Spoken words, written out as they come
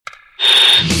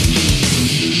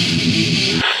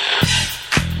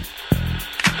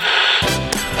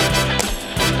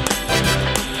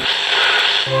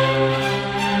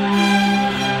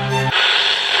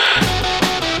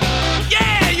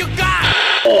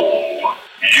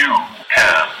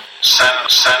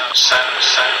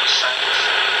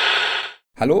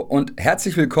Hallo und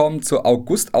herzlich willkommen zur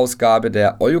August-Ausgabe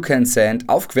der All You Can Send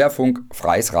auf Querfunk,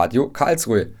 Freies Radio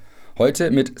Karlsruhe.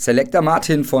 Heute mit Selecta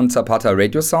Martin von Zapata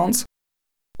Radioshow.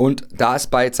 Und da es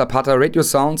bei Zapata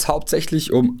Radioshow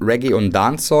hauptsächlich um Reggae und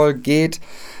Dancehall geht,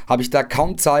 habe ich da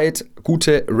kaum Zeit,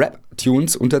 gute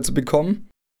Rap-Tunes unterzubekommen.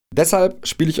 Deshalb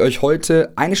spiele ich euch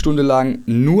heute eine Stunde lang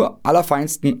nur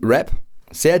allerfeinsten Rap.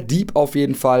 Sehr deep auf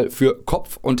jeden Fall, für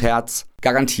Kopf und Herz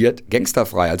garantiert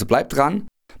gangsterfrei. Also bleibt dran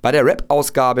bei der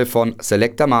Rap-Ausgabe von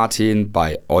Selecta Martin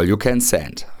bei All You Can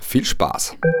Send. Viel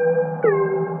Spaß!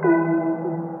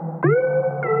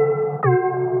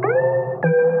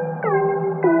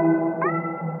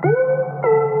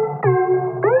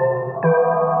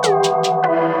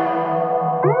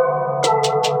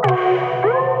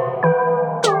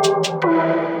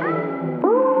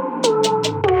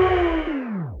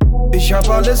 Ich hab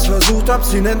alles versucht,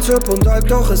 Abstinenz, Hip und Alk,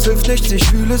 doch es hilft nichts, ich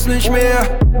fühl es nicht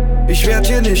mehr. Ich werd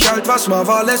hier nicht alt, was mal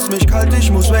war, lässt mich kalt,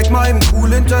 ich muss weg, meinem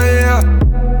Cool hinterher.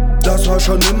 Das war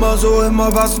schon immer so,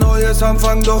 immer was Neues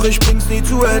anfangen, doch ich bring's nie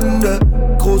zu Ende.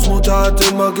 Großmutter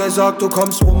hat immer gesagt, du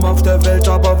kommst rum auf der Welt,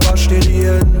 aber wasch dir die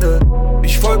Hände.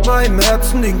 Ich folg meinem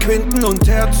Herzen, den Quinten und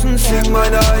Terzen, sing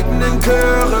meine eigenen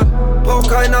Chöre. Brauch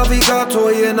kein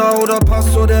Navigator, jener oder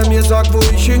Pastor, der mir sagt, wo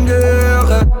ich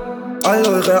hingehöre. All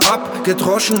eure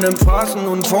abgedroschenen Phrasen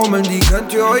und Formeln, die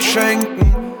könnt ihr euch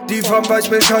schenken. Die Farm weiß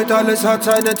Bescheid, alles hat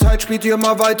seine Zeit, spielt ihr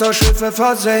mal weiter, Schiffe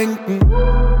versenken.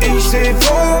 Ich seh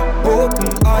Vorboten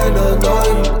einer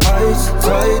neuen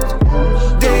Eiszeit.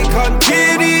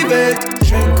 Dekantier die Welt,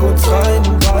 schenk uns rein,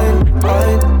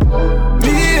 ein.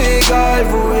 Mir egal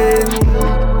wohin,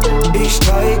 ich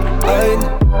steig ein.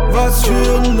 Was für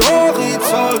ein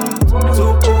Horizont,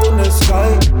 so ohne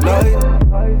Skyline.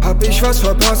 Hab ich was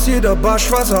verpasst, jeder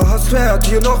Barsch, was er hasst, wer hat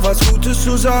hier noch was Gutes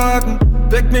zu sagen?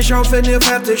 Weckt mich auf, wenn ihr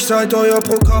fertig seid, euer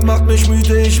Programm macht mich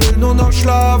müde, ich will nur noch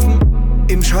schlafen.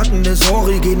 Im Schatten des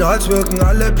Originals wirken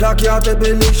alle Plagiate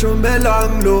billig und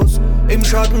belanglos. Im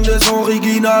Schatten des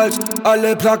Originals,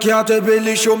 alle Plagiate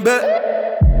billig und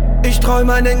Ich träum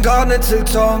einen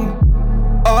Garnetzel-Song.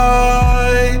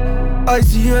 I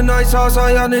see a nice house,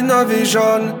 I am in a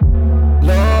vision.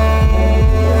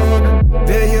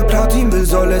 Wer hier Platin will,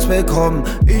 soll es bekommen.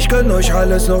 Ich gönn euch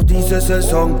alles noch diese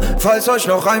Saison. Falls euch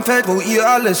noch einfällt, wo ihr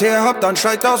alles her habt, dann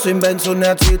steigt aus dem Benz und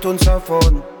erzählt uns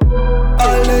davon.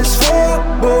 Alles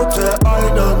Vorbote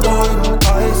einer neuen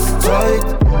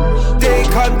Eiszeit.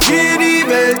 Dekantier die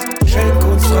Welt, schenk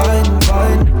uns rein,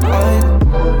 ein.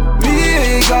 Mir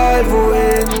egal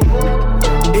wohin,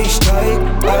 ich steig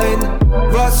ein.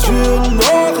 Was für ein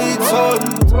Horizont,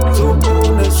 so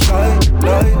ohne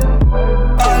Skyline.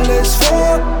 Alles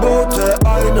Vorbote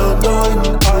einer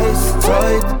neuen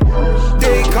Eiszeit.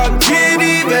 Dekantier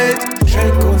die Welt,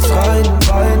 schenk uns rein,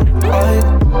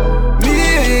 ein.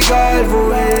 Mir egal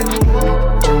wohin,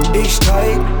 ich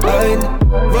steig ein.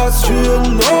 Was für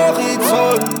ein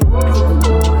Horizont.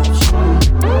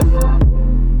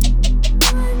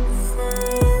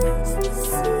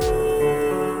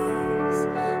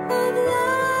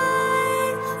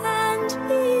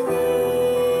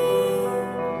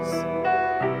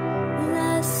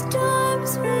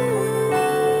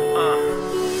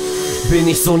 Bin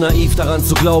ich so naiv daran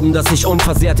zu glauben, dass ich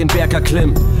unversehrt den Berg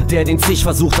erklimm, der den sich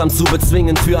versucht haben zu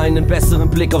bezwingen für einen besseren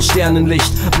Blick auf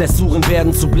Sternenlicht. Blessuren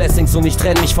werden zu Blessings und ich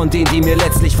trenn mich von denen, die mir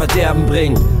letztlich Verderben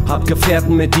bringen. Hab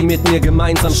Gefährten mit, die mit mir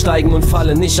gemeinsam steigen und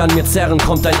fallen, nicht an mir zerren,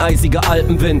 kommt ein eisiger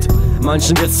Alpenwind.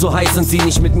 Manchen wird's zu heiß, sind sie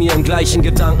nicht mit mir im gleichen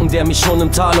Gedanken, der mich schon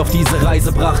im Tal auf diese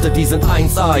Reise brachte. Die sind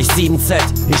 1A, ich 7Z,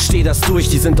 ich steh das durch,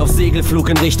 die sind auf Segelflug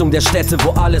in Richtung der Städte,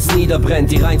 wo alles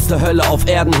niederbrennt. Die reinste Hölle auf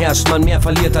Erden herrscht, man mehr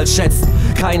verliert als schätzt.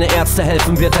 Keine Ärzte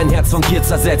helfen, wird dein Herz von Gier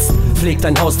zersetzt. Pfleg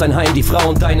dein Haus, dein Heim, die Frau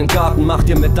und deinen Garten. Mach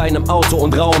dir mit deinem Auto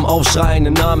und Raum Aufschrei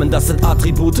einen Namen. Das sind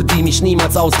Attribute, die mich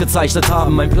niemals ausgezeichnet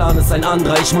haben. Mein Plan ist ein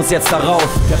anderer, ich muss jetzt darauf.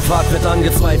 Der Pfad wird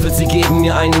angezweifelt, sie geben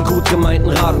mir einen gut gemeinten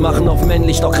Rat. Machen auf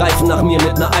männlich, doch greifen nach mir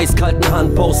mit ner eiskalten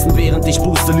Hand. Posten, während ich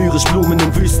puste, lyrisch Blumen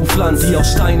in Wüsten pflanzt. Die auf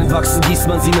Steinen wachsen, gießt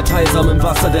man sie mit heilsamem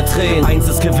Wasser der Tränen. Eins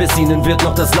ist gewiss, ihnen wird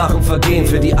noch das Lachen vergehen.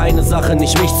 Für die eine Sache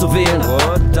nicht mich zu wählen,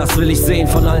 das will ich sehen.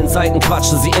 Von allen Seiten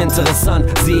quatschen sie interessant.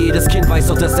 Sie, jedes Kind weiß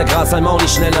doch, dass der Grashalm auch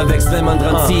nicht schneller wächst, wenn man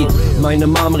dran zieht. Meine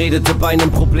Mom redete bei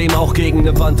einem Problem auch gegen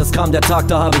ne Wand. Es kam der Tag,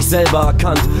 da hab ich selber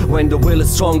erkannt. When the will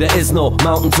is strong, there is no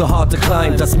mountain too hard to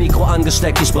climb. Das Mikro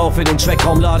angesteckt, ich brauch für den Track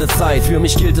kaum Ladezeit. Für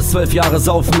mich gilt es 12 Jahre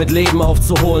saufen mit Leben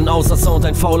aufzuholen. Außer Sound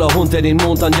ein fauler Hund, der den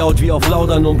Mond anjaut wie auf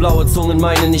Laudern. Und blaue Zungen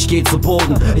meinen, ich geh zu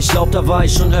Boden. Ich glaub, da war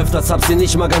ich schon öfters, hab sie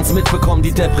nicht mal ganz mitbekommen,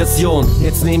 die Depression.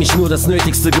 Jetzt nehm ich nur das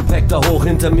nötigste Gepäck da hoch.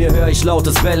 Hinter mir hör ich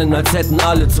lautes Bellen, als hätten verurteilten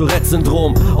alle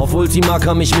Tourette-Syndrom. Auf Ultima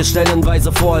kam ich mir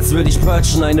stellenweise vor, als würde ich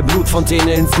purgen, eine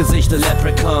Blutfontäne ins Gesicht,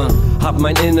 Leprechaun. Hab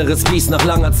mein inneres Biest nach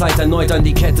langer Zeit erneut an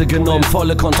die Kette genommen.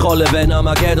 Volle Kontrolle, wenn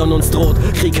Armageddon uns droht.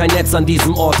 Krieg kein Netz an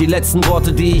diesem Ort. Die letzten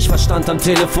Worte, die ich verstand am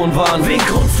Telefon waren: Wink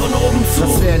uns von oben zu.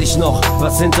 Was werd ich noch?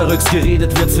 Was hinterrücks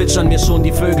geredet wird, zwitschern mir schon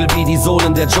die Vögel wie die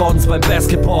Sohlen der Jordans beim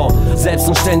Basketball. Selbst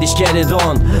und ständig get it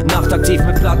on. Nachtaktiv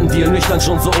mit Plattendeal, nüchtern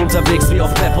schon so unterwegs wie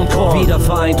auf Pep und Core. Wieder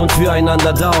vereint und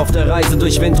füreinander da auf der Reise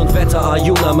durch Wind und Wetter.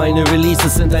 Ayuna, meine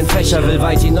Releases sind ein Fächer, will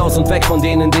weit hinaus und weg von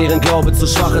denen, deren Glaube zu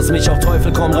schwach ist. Mich auf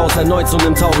Teufel komm raus, erneut zu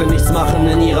nem Tauge nichts machen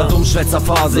in ihrer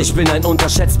Dummschwätzerphase. Ich bin ein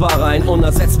unterschätzbarer, ein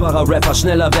unersetzbarer Rapper,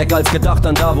 schneller weg als gedacht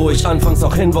an da, wo ich anfangs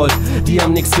auch hin wollte. Die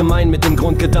haben nix gemein mit dem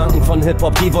Grundgedanken von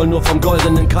Hip-Hop, die wollen nur vom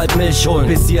goldenen Kalb Milch holen,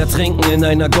 bis sie ertrinken in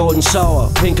einer Golden Shower.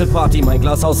 Pinkelparty, mein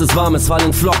Glashaus ist warm, es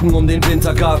fallen Flocken um den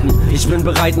Wintergarten. Ich bin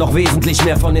bereit, noch wesentlich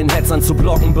mehr von den Hetzern zu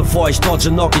blocken, bevor ich dodge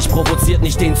knock. Ich provoziert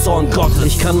nicht den Zorn Gottes.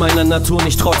 Ich kann meiner Natur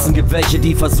nicht trotzen, gibt welche,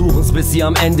 die versuchen's, bis sie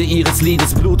am Ende ihres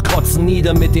Liedes Blut kotzen.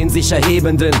 Nieder mit den sich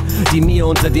Erhebenden, die mir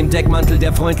unter dem Deckmantel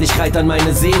der Freundlichkeit an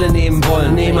meine Seele nehmen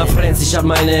wollen. Nehmer Friends, ich hab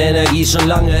meine Energie schon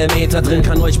lange im Äther drin,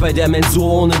 kann euch bei der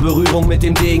Mensur ohne Berührung mit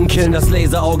dem Degen killen. Das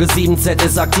Laserauge 7Z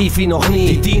ist aktiv wie noch nie.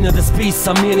 Die Diener des Beasts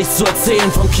haben mir nichts zu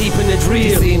erzählen von Keeping It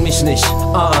Real. Die sehen mich nicht,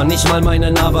 nicht mal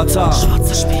meinen Avatar.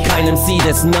 Kein MC,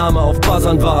 dessen Name auf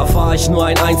Buzzern war. Fahr ich nur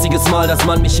ein einziges Mal, dass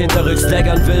man mich hinterrücks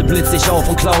daggern will, blitz ich auf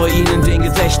und klaue ihnen den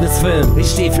Gedächtnisfilm.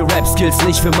 Ich steh für Rap-Skills,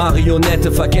 nicht für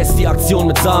Marionette. Vergesst die Aktion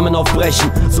mit Samen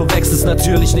aufbrechen. So wächst es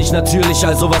natürlich nicht natürlich,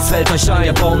 also was fällt euch ein?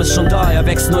 Der Baum ist schon da, er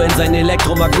wächst nur in sein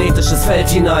elektromagnetisches Feld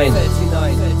hinein.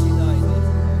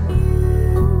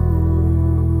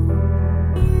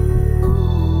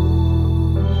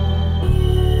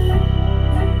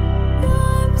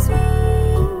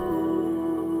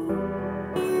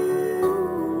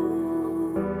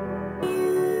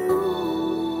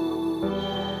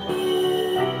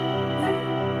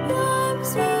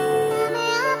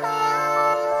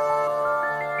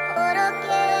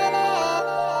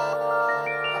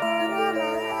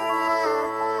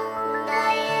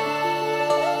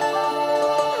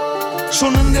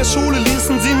 Schon in der Schule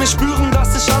ließen sie mich spüren,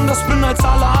 dass ich anders bin als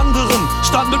alle anderen.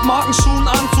 Statt mit Markenschuhen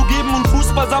anzugeben und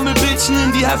Fußballsammelbildchen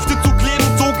in die Hefte zu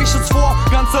kleben, zog ich es vor,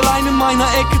 ganz allein in meiner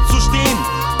Ecke zu stehen.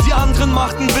 Die anderen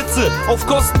machten Witze auf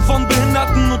Kosten von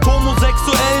Behinderten und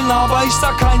Homosexuellen, aber ich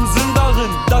sah keinen Sinn darin.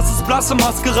 Das ist blasse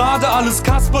Maskerade, alles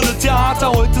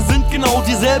Kasperle-Theater. Heute sind genau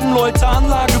dieselben Leute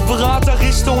Anlageberater,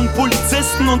 Richter und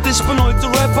Polizisten, und ich bin heute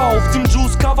Rapper. Auf dem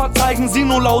Juice-Cover zeigen sie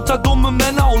nur lauter dumme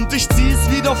Männer, und ich zieh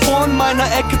es wieder vor, in meiner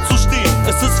Ecke zu stehen.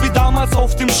 Es ist wie damals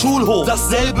auf dem Schulhof,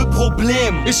 dasselbe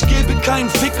Problem. Ich gebe keinen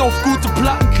Fick auf gute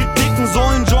Plattenkritiken.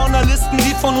 Sollen Journalisten,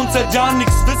 die von uns seit Jahren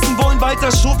nichts wissen wollen, weiter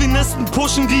Chauvinisten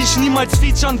pushen, die ich niemals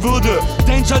featuren würde.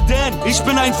 Danger Dan, ich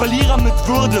bin ein Verlierer mit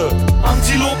Würde.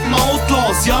 Antilopen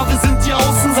Outlaws, ja, wir sind die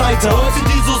Außenseiter. Leute,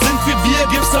 die so sind wie wir,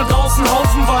 gibt's da draußen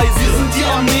haufenweise. Wir sind die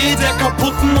Armee der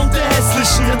Kaputten und der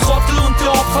Hässlichen, der Trottel und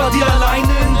der Opfer, die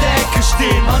alleine in der Ecke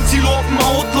stehen. Antilopen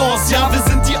Outlaws, ja, wir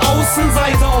sind die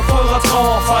Außenseiter auf eurer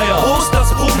Trauerfeier. Wo ist das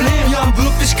Problem? Wir haben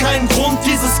wirklich keinen Grund,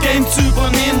 dieses Game zu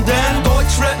übernehmen, denn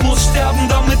Deutschrap muss sterben,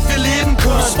 damit wir leben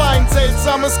können. Ich war ein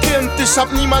seltsames Kind, ich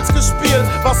hab niemals gespielt.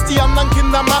 Was die anderen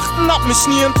Kinder machten, hat mich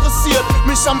nie interessiert.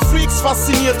 Mich haben Freaks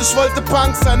fasziniert, ich wollte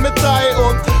Punk sein mit Die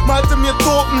und malte mir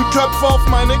Totenköpfe auf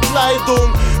meine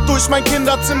Kleidung. Durch mein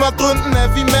Kinderzimmer dröhnten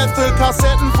Heavy Metal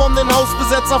Kassetten von den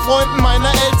Hausbesetzerfreunden meiner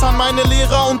Eltern. Meine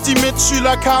Lehrer und die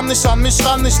Mitschüler kamen nicht an mich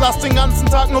ran. Ich las den ganzen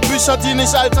Tag nur Bücher, die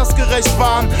nicht altersgerecht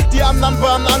waren. Die anderen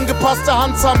waren angepasste,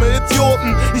 handsame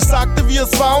Idioten. Ich sagte, wie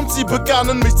es war, und sie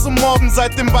begannen mich zu mobben.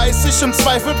 Seitdem weiß ich, im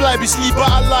Zweifel bleib ich lieber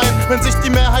allein. Wenn sich die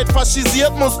Mehrheit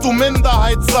faschisiert, musst du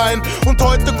Minderheit sein. Und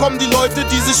heute kommen die Leute,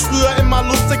 die sich früher immer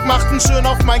lustig machten, schön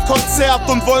auf mein Konzert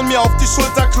und wollen mir auf die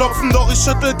Schulter klopfen. Doch ich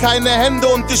schüttel keine Hände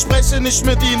und ich spreche nicht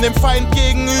mit ihnen. Dem Feind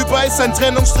gegenüber ist ein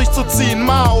Trennungsstrich zu ziehen.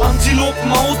 Mao.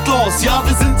 Antilopen Outlaws, ja,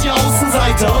 wir sind die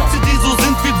Außenseiter. Leute, die so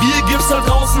sind wie wir, gibt's da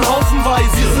draußen haufenweise.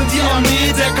 Wir sind die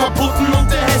Armee der Kaputten und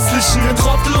der Hässlichen, der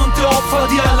Trottel und der Opfer,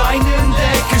 die alleine in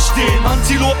der Ecke stehen.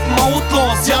 Antilopen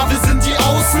Outlaws, ja, wir sind die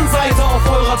Außenseiter auf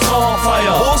eurer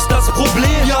Trauerfeier. Wo ist das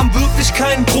Problem? Wir haben wirklich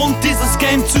keinen Grund, dieses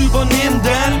Game zu übernehmen,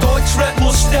 denn Deutschrap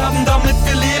muss sterben, damit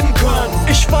wir leben können.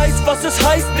 Ich weiß, was es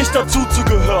heißt, nicht dazu zu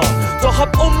gehören, doch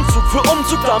hab Umzug für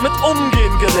Umzug damit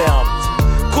umgehen gelernt.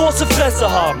 Große Fresse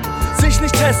haben, sich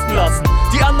nicht testen lassen,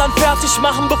 die anderen fertig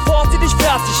machen, bevor sie dich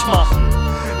fertig machen.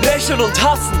 Lächeln und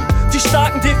hassen, die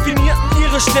Starken definierten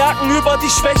ihre Stärken über die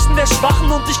Schwächen der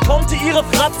Schwachen, und ich konnte ihre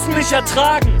Fratzen nicht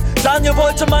ertragen. Daniel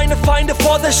wollte meine Feinde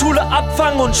vor der Schule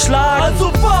abfangen und schlagen.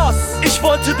 Also was? Ich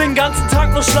wollte den ganzen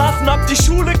Tag nur schlafen, hab die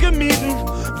Schule gemieden,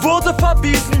 wurde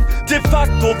verwiesen. De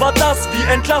facto war das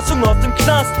wie Entlassung aus dem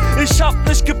Knast. Ich hab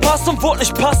nicht gepasst und wurde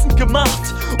nicht passend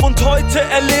gemacht. Und heute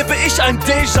erlebe ich ein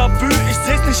Déjà-vu. Ich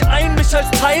seh's nicht ein, mich als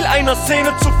Teil einer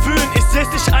Szene zu fühlen. Ich seh's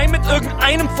nicht ein, mit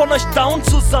irgendeinem von euch down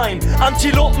zu sein.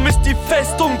 Antilopen ist die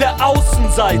Festung der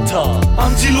Außenseiter.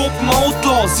 Antilopen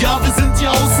Outlaws, ja wir sind die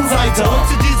Außenseiter.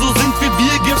 Leute, die so sind wie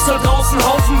wir, gibt's da draußen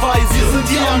haufenweise. Wir sind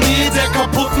die Armee der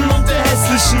Kaputten und der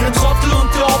Hässlichen, der Trottel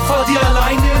und der Opfer, die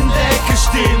alleine in der Ecke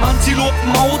stehen.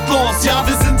 Antilopen Outlaws, ja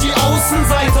wir sind die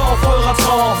Außenseiter auf eurer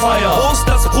Trauerfeier. Wo ist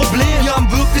das Problem? Wir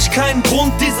haben wirklich keinen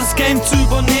Grund, dieses Game zu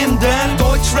übernehmen, denn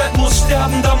Deutschrap muss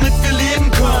sterben, damit wir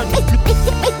leben können.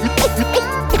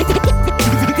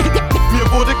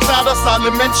 Mir wurde klar, dass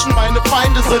alle Menschen meine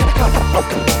Feinde sind.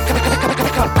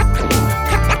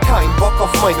 Kein Bock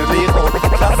auf meine Lehrer und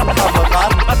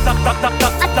Klassenkameraden.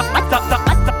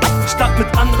 Statt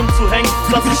mit anderen zu hängen,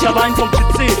 saß ich allein vom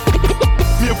PC.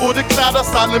 Mir wurde klar,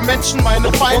 dass alle Menschen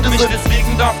meine Feinde und mich sind.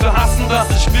 deswegen dafür hassen, dass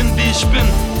ich bin, wie ich bin.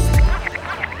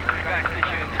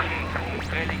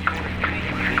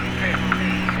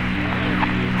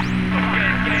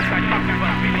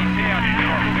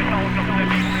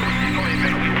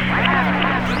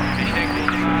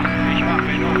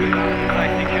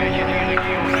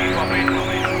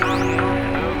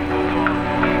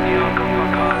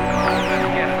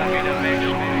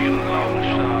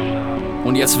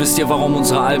 Und jetzt wisst ihr, warum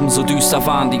unsere Alben so düster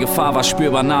waren. Die Gefahr war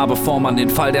spürbar nah, bevor man den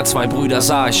Fall der zwei Brüder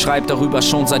sah. Ich schreib darüber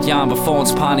schon seit Jahren, bevor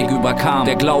uns Panik überkam.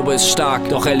 Der Glaube ist stark,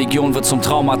 doch Religion wird zum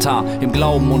Traumata. Im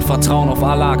Glauben und Vertrauen auf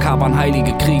Allah kapern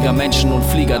heilige Krieger, Menschen und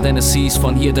Flieger, denn es hieß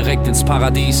von hier direkt ins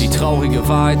Paradies. Die traurige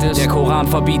Wahrheit ist, der Koran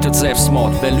verbietet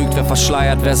Selbstmord. Wer lügt, wer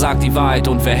verschleiert, wer sagt die Wahrheit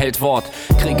und wer hält Wort.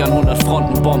 Krieg an 100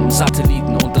 Fronten, Bomben,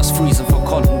 Satelliten und das Freezen von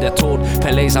Konten. Der Tod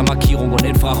per Lasermarkierung und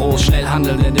Infrarot. Schnell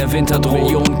handeln in der Winter droht.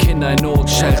 Millionen Kinder in Not,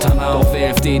 Shelter nach. Doch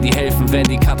WFD, die helfen, wenn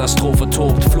die Katastrophe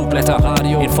tobt. Flugblätter,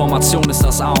 Radio, Information ist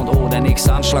das A und O. Der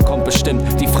nächste Anschlag kommt bestimmt,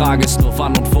 die Frage ist nur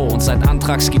wann und wo. Und seit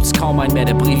Antrags gibt's kaum einen mehr,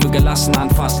 der Briefe gelassen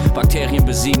anfasst. Bakterien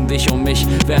besiegen dich und mich,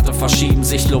 Werte verschieben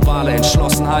sich, globale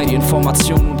Entschlossenheit. Die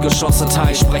Information und Geschosse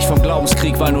teilt. Ich sprech vom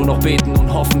Glaubenskrieg, weil nur noch beten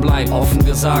und hoffen bleibt. Offen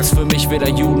gesagt, für mich weder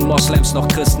Juden, Moslems noch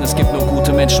Christen. Es gibt nur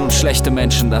gute Menschen und schlechte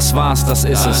Menschen, das war's, das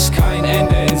ist es. Kein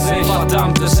Ende in sich,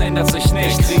 verdammt, es ändert sich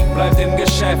nicht. Krieg bleibt im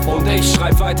Geschäft und ich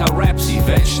schreib weiter Raps. Die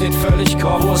Welt steht völlig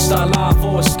Kopf. Wo ist Allah,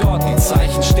 wo ist Gott? Die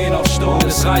Zeichen stehen auf Sturm.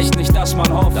 Es reicht nicht, dass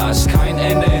man hofft, da ist kein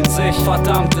Ende in sich.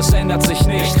 Verdammt, es ändert sich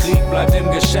nicht. Krieg bleibt im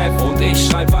Geschäft und ich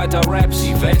schreib weiter Raps.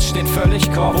 Die Welt steht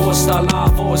völlig Kopf. Wo ist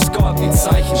Allah, wo ist Gott? Die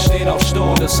Zeichen stehen auf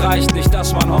Sturm. Es reicht nicht,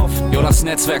 dass man hofft. Jo, das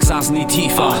Netzwerk saß nie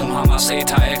tiefer. Hamas,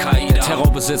 ETA, Al-Qaida. Der Terror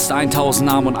besitzt 1000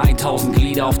 Namen und 1000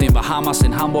 Glieder. Auf den Bahamas,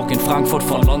 in Hamburg, in Frankfurt,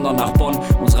 von London nach Bonn.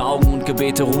 Unsere Augen und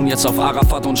Gebete ruhen jetzt auf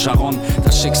Arafat und Sharon.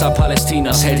 Das Schicksal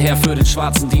Palästinas hält her für den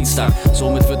schwarzen Dienstag.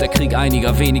 Somit wird der Krieg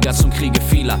einiger, weniger zum Kriege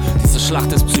vieler. Diese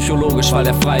Schlacht ist psychologisch, weil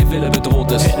der freie Wille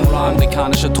bedroht ist.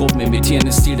 Amerikanische Truppen imitieren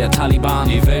den Stil der Taliban.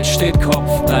 Die Welt steht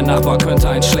Kopf, dein Nachbar könnte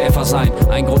ein Schläfer sein.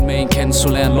 Ein Grund mehr, ihn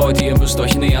kennenzulernen, Leute, ihr müsst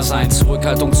euch näher sein.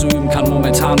 Zurückhaltung zu üben kann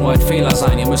momentan nur ein Fehler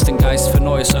sein. Ihr müsst den Geist für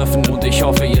Neues öffnen und ich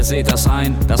hoffe, ihr seht das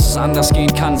ein. Dass es anders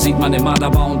gehen kann, sieht man im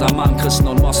Adaba und Amman. Christen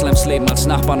und Moslems leben als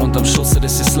Nachbarn unterm Schutze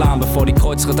des Islam. Bevor die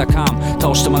Kreuzritter kamen,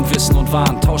 tauschte man Wissen und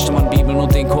Wahn, tauschte man Bibeln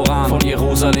und den Koran. Von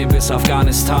Jerusalem bis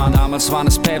Afghanistan. Damals waren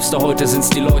es Päpste, heute sind's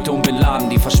die Leute um Bin Laden.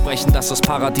 Die versprechen, dass das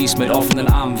Paradies mit offenen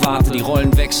Armen wartet. Die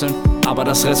Rollen wechseln, aber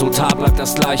das Resultat bleibt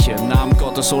das gleiche. Im Namen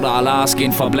Gottes oder Allahs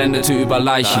gehen Verblendete über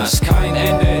Leichen. Da ist kein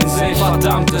Ende in sich,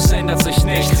 verdammt, es ändert sich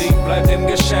nicht. Krieg bleibt im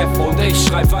Geschäft und ich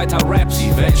schreib weiter Raps.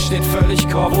 Die Welt steht völlig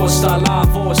Kopf. Wo ist Allah,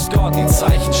 wo ist Gott? Die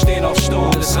Zeichen stehen auf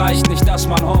Sturm. Es reicht nicht, dass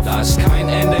man hofft. Da ist kein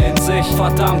Ende in sich,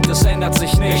 verdammt, es ändert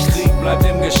sich nicht. Krieg bleibt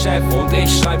im Geschäft und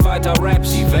ich schreib weiter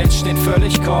Raps. Die Welt steht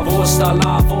völlig Kopf. Wo ist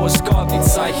Allah, wo ist Gott? Die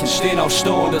Zeichen stehen auf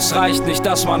Sturm. Es reicht nicht,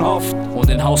 dass man hofft. Und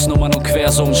in Hausnummern und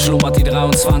Quersummen schlummert die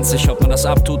 23. Ob man das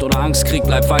abtut oder Angst kriegt,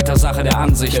 bleibt weiter Sache der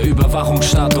Ansicht. Der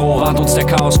Überwachungsstaat droht, warnt uns der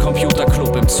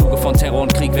Chaos-Computer-Club. Im Zuge von Terror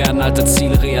und Krieg werden alte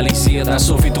Ziele realisiert. Da ist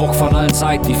so viel Druck von allen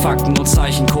Seiten, die Fakten und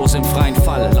Zeichenkurs im freien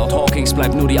Fall. Laut Hawkins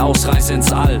bleibt nur die Ausreise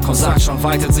ins All. Komm, sag schon,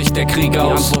 weitet sich der Krieg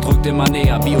aus. Die Antwort rückt immer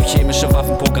näher. Biochemische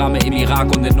Waffenprogramme im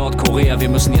Irak und in Nordkorea. Wir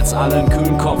müssen jetzt alle einen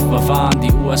kühlen Kopf bewahren.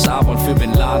 Die USA wollen für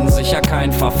Bin Laden sicher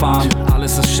kein Verfahren.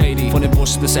 Alles ist shady, von den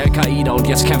Bush bis Al-Qaida und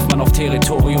jetzt kämpft man auf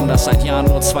Territorium, das seit Jahren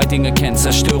nur zwei Dinge kennt: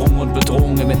 Zerstörung und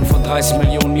Bedrohung. Inmitten von 30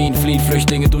 Millionen Minen fliehen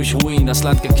Flüchtlinge durch Ruin. Das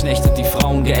Land geknechtet, die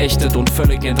Frauen geächtet und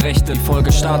völlig entrechtet. Die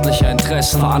Folge staatlicher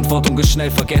Interessen, Verantwortung ist schnell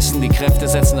vergessen. Die Kräfte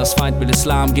setzen das Feindbild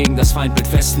Islam gegen das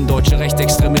Feindbild Westen. Deutsche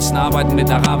Rechtsextremisten arbeiten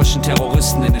mit arabischen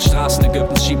Terroristen. In den Straßen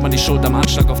Ägyptens schiebt man die Schuld am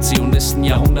Anschlag auf Zionisten.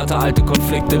 Jahrhundertealte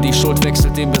Konflikte, die Schuld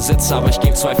wechselt den Besitzer. Aber ich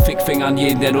gebe 2 Fickfinger an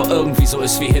jeden, der nur irgendwie so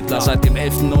ist wie Hitler. Seit dem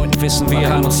 11.9. wissen wir, man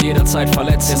kann uns jederzeit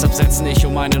verletzen. Deshalb setzen ich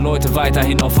und meine Leute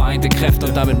weiterhin auf vereinte Kräfte.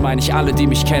 Und damit meine ich alle, die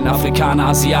mich kennen: Afrikaner,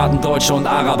 Asiaten, Deutsche und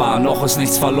Araber. Noch ist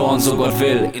nichts verloren, so Gott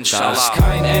will. Inshallah. Da ist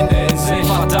kein Ende in sich,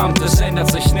 verdammt, es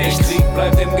ändert sich nicht. Krieg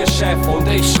bleibt im Geschäft und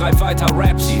ich schreib weiter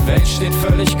Raps. Die Welt steht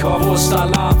völlig kopf. Wo ist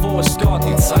Allah, wo ist Gott?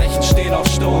 Die Zeichen stehen auf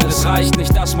Sturm. Es reicht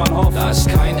nicht, dass man hofft. Da ist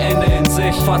kein Ende in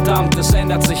sich, verdammt, es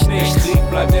ändert sich nicht. Krieg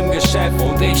bleibt im Geschäft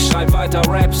und ich schreib weiter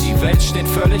Raps. Die Welt steht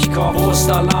völlig kopf. Wo ist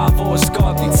Allah, wo ist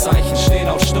Gott? Die Zeichen stehen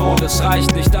auf Sturm. Es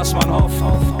reicht nicht, dass man hofft.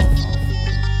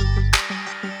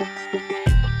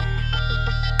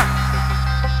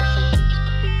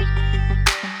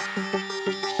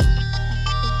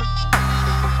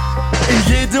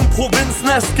 In jedem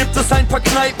Provinznest gibt es ein paar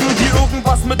Kneipen, die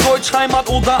irgendwas mit Deutschheimat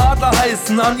oder Adler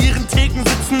heißen. An ihren Theken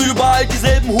sitzen überall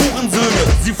dieselben Hurensöhne.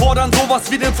 Sie fordern sowas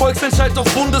wie den Volksentscheid auf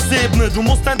Bundesebene. Du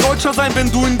musst ein Deutscher sein,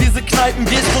 wenn du in diese Kneipen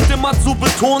gehst, und immer zu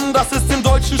betonen, dass es den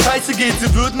Deutschen scheiße geht.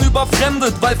 Sie würden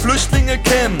überfremdet, weil Flüchtlinge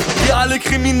kämen, die alle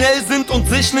kriminell sind und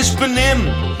sich nicht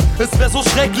benehmen. Es wär so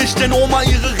schrecklich, denn Oma,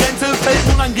 ihre Rente fällt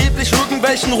nun angeblich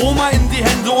irgendwelchen Roma in die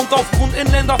Hände. Und aufgrund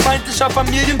inländerfeindlicher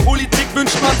Familienpolitik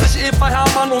wünscht man sich Eva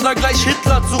Hermann oder gleich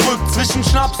Hitler zurück. Zwischen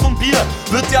Schnaps und Bier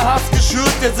wird der Hass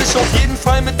geschürt, der sich auf jeden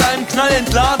Fall mit einem Knall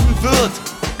entladen wird.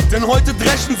 Denn heute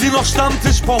dreschen sie noch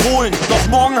Stammtischparolen, doch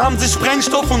morgen haben sie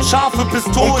Sprengstoff und scharfe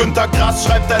Pistolen. Und Günter Grass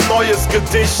schreibt ein neues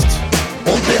Gedicht.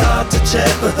 Und Beate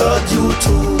Zschäpe hört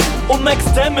YouTube. Und Max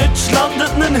Damage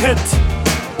landet nen Hit.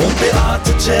 Und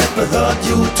Beate Zschäpe hört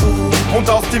YouTube. Und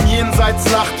aus dem Jenseits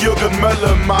lacht Jürgen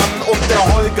Möllemann. Und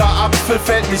der Holger Apfel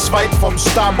fällt nicht weit vom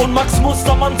Stamm. Und Max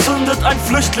Mustermann zündet ein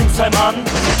Flüchtlingsheim an.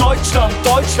 Deutschland,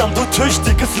 Deutschland, du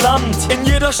tüchtiges Land. In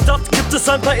jeder Stadt gibt es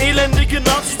ein paar elendige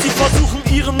Nazis, die versuchen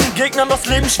ihren Gegnern das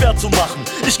Leben schwer zu machen.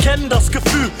 Ich kenne das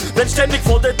Gefühl, wenn ständig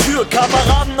vor der Tür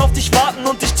Kameraden auf dich warten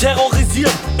und dich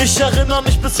terrorisieren. Ich erinnere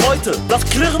mich bis heute, das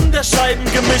Klirren der Scheiben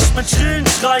gemischt mit schrillen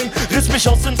Schreien riss mich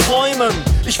aus den Träumen.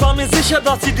 Ich war mir sicher,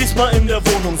 dass sie diesmal in der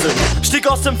Wohnung sind. Stieg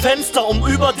aus dem Fenster, um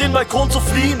über den Balkon zu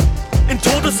fliehen. In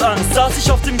Todesangst saß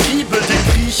ich auf dem Giebel.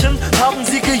 Den Griechen haben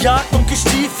sie gejagt und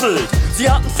gestiefelt. Sie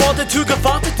hatten vor der Tür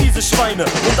gewartet, diese Schweine.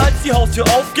 Und als die Haustür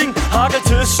aufging,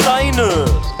 hagelte es Steine.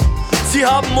 Sie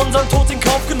haben unseren Tod in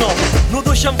Kauf genommen. Nur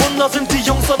durch ein Wunder sind die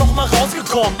Jungs da noch mal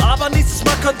rausgekommen. Aber nächstes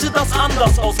Mal könnte das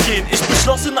anders ausgehen. Ich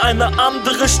beschloss, in eine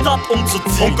andere Stadt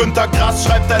umzuziehen. Und Günter Grass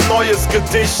schreibt ein neues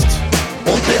Gedicht.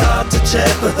 Und Beate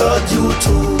Zschäpe hört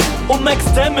YouTube. Und Max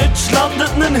Damage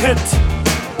landet nen Hit.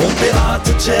 Und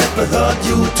Beate Zschäpe hört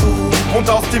YouTube. Und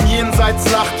aus dem Jenseits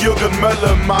lacht Jürgen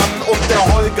Möllemann. Und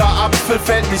der Holger Apfel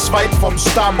fällt nicht weit vom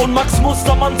Stamm. Und Max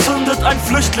Mustermann zündet ein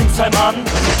Flüchtlingsheim an.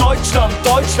 Deutschland,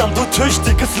 Deutschland, du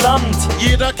tüchtiges Land.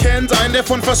 Jeder kennt einen, der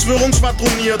von Verschwörung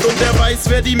schwadroniert. Und der weiß,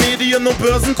 wer die Medien und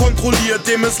Börsen kontrolliert.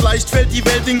 Dem es leicht fällt, die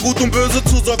Welt in Gut und Böse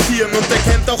zu sortieren. Und der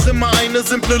kennt auch immer eine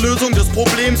simple Lösung des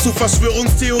Problems. Zu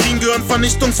Verschwörungstheorien gehören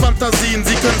Vernichtungsfantasien.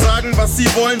 Sie können sagen, was sie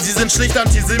wollen, sie sind schlicht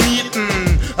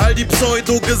Antisemiten. All die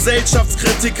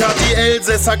Pseudo-Gesellschaftskritiker, die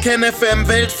Elsässer, KenFM,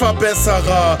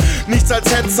 Weltverbesserer. Nichts als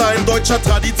Hetzer in deutscher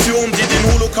Tradition, die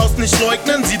den Holocaust nicht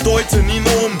leugnen, sie deuten ihn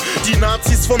um. Die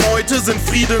Nazis von heute sind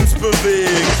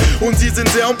friedensbewegt und sie sind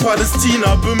sehr um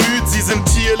Palästina bemüht. Sie sind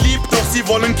tierlieb, doch sie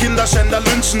wollen Kinderschänder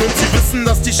lynchen. Und sie wissen,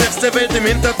 dass die Chefs der Welt im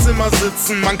Hinterzimmer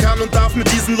sitzen. Man kann und darf mit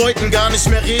diesen Leuten gar nicht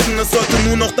mehr reden. Es sollte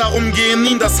nur noch darum gehen,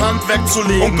 ihnen das Handwerk zu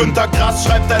legen. Und Günter Grass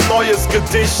schreibt ein neues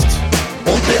Gedicht.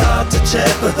 Und Beate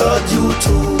Zschäpe hört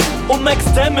YouTube. Und Max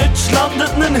Damage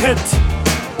landet nen Hit.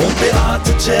 Und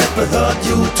Beate Zschäpe hört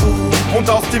YouTube. Und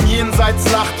aus dem Jenseits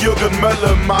lacht Jürgen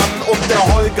Möllemann. Und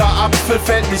der Holger Apfel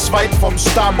fällt nicht weit vom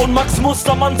Stamm. Und Max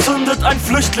Mustermann zündet ein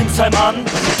Flüchtlingsheim an.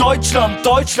 Deutschland,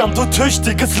 Deutschland, du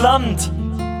tüchtiges Land.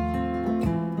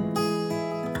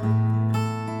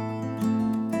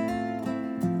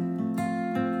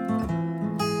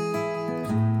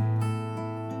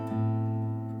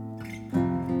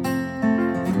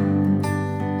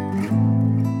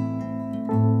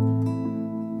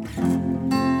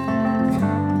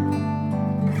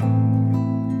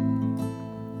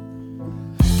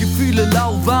 Gefühle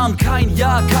lauwarm, kein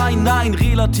Ja, kein Nein,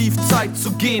 relativ Zeit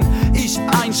zu gehen. Ich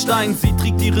Einstein, sie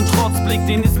trägt ihren Trotzblick,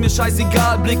 den ist mir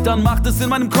scheißegal, Blick, dann macht es in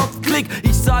meinem Kopf Klick.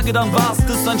 Ich sage, dann war's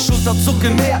das, ein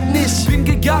Schulterzucken. Werd nicht, bin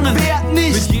gegangen, werd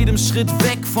nicht. Mit jedem Schritt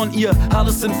weg von ihr,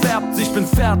 alles entfärbt sich, bin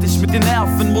fertig mit den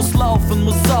Nerven. Muss laufen,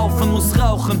 muss saufen, muss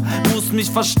rauchen, muss mich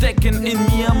verstecken in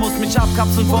mir, muss mich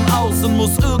abkapseln von außen,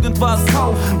 muss irgendwas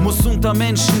kaufen, muss unter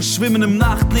Menschen schwimmen, im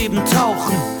Nachtleben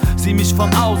tauchen. Sieh mich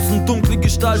von außen, dunkle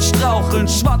Gestalt straucheln,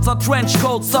 schwarzer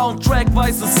Trenchcoat, Soundtrack,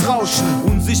 weißes Rauschen.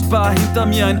 Unsichtbar hinter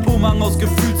mir ein Umhang aus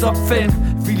Gefühlsabfällen.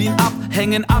 Will ihn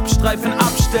abhängen, abstreifen,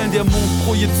 abstellen. Der Mond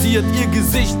projiziert ihr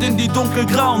Gesicht in die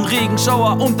dunkelgrauen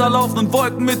Regenschauer, unterlaufenden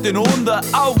Wolken mit den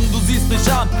Hundeaugen. Du siehst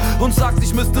mich an und sagst,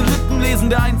 ich müsste Lippen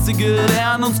lesen. Der Einzige,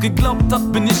 der an uns geglaubt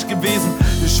hat, bin ich gewesen.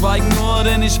 Wir schweigen nur,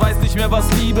 denn ich weiß nicht mehr, was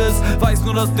Liebe ist. Weiß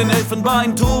nur, dass den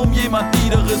Elfenbeinturm jemand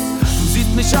niederriss. Du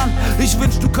siehst mich an, ich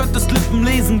wünsch, du könntest Lippen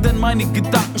lesen, denn meine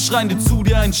Gedanken schreien dir zu,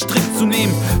 dir einen Strick zu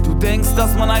nehmen. Du denkst,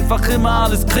 dass man einfach immer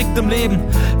alles kriegt im Leben,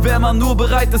 wenn man nur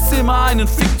bereit ist, immer einen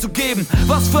Fick zu geben.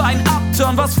 Was für ein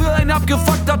Upturn, was für ein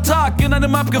abgefuckter Tag, in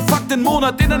einem abgefuckten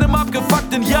Monat, in einem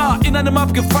abgefuckten Jahr, in einem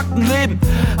abgefuckten Leben.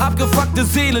 Abgefuckte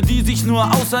Seele, die sich nur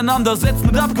auseinandersetzt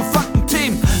mit abgefuckten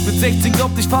Themen. Mit 16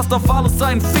 glaubt ich fast auf alles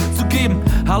einen Fick zu geben.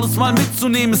 Alles mal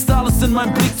mitzunehmen, ist alles in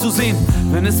meinem Blick zu sehen.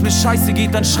 Wenn es mir scheiße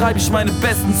geht, dann schreibe ich meine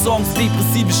besten Songs.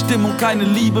 Depressive Stimmung, keine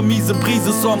Liebe, miese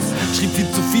Brise Songs. Schrieb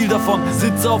viel zu viel davon,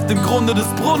 sitze auf dem Grunde des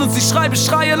Brunnens. Ich schreibe,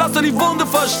 schreie, lasse die Wunde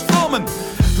verstummen.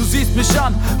 Du siehst mich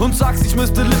an und sagst, ich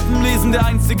müsste Lippen lesen. Der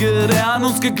Einzige, der an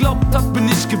uns geglaubt hat, bin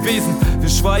ich gewesen. Wir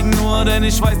schweigen nur, denn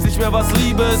ich weiß nicht mehr, was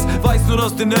Liebe ist. Weiß nur,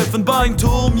 dass den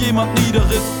Elfenbeinturm jemand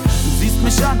niederriss. Du siehst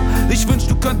mich an, ich wünsch,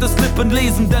 du könntest Lippen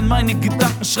lesen, denn meine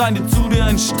Gedanken schreien dir zu, dir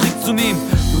einen Strick zu nehmen.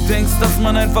 Du denkst, dass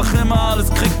man einfach immer alles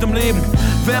kriegt im Leben,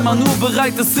 wenn man nur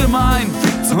bereit ist, immer einen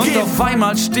Fick zu geben. Und auf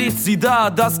einmal steht sie da,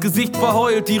 das Gesicht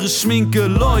verheult, ihre Schminke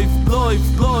läuft,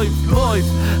 läuft, läuft, läuft.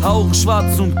 Augen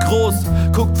schwarz und groß,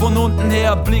 guckt von unten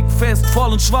her, Blick fest,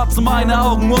 voll und schwarz, meine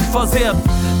Augen unversehrt.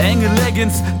 Enge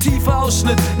Leggings, tiefer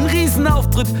Ausschnitt, ein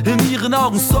Riesenauftritt in ihren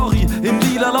Augen, sorry, in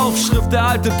lila Laufschrift, der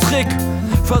alte Trick.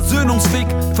 Versöhnungsweg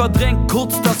verdrängt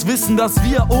kurz das Wissen, dass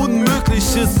wir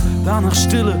unmöglich ist. Danach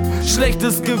Stille,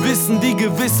 schlechtes Gewissen, die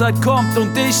Gewissheit kommt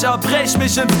und ich erbrech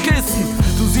mich ins Kissen.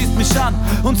 Du siehst mich an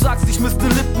und sagst, ich müsste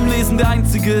Lippen lesen. Der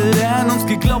Einzige, der an uns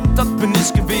geglaubt hat, bin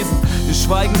ich gewesen. Wir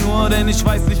schweigen nur, denn ich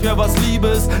weiß nicht mehr, was Liebe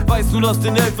ist. Weiß nur, dass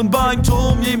den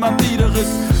Elfenbeinturm jemand niederriss.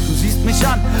 Du siehst mich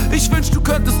an, ich wünsch, du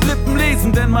könntest Lippen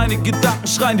lesen, denn meine Gedanken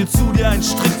schreien dir zu, dir einen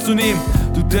Strick zu nehmen.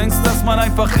 Du denkst, dass man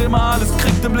einfach immer alles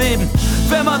kriegt im Leben,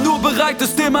 wenn man nur bereit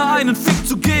ist, immer einen Fick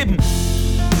zu geben.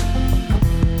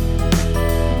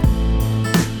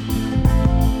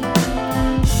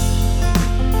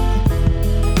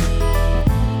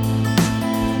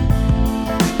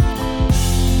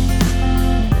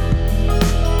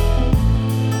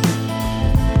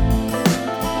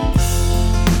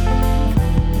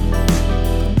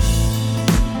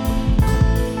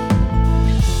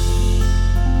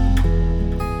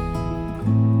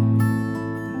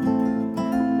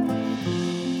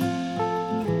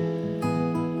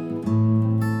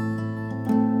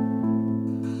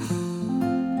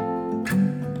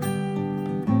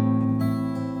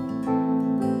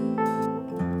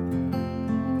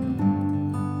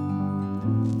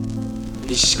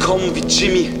 Ich komm wie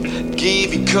Jimmy,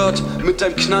 geh wie Kurt, mit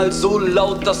einem Knall so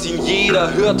laut, dass ihn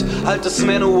jeder hört. Altes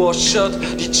Manowar-Shirt,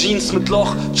 die Jeans mit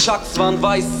Loch, Chucks waren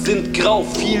weiß, sind grau,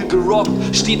 viel gerockt.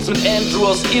 Stets mit Andrew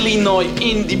aus Illinois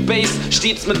in die Base,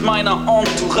 stets mit meiner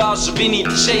Entourage, Vinny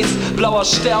Chase, blauer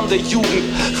Stern der Jugend,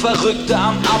 Verrückte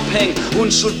am Abhängen.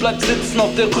 Unschuld bleibt sitzen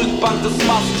auf der Rückbank des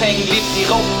Mustang, lebt die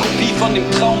Raubkopie von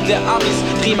dem Traum der Amis.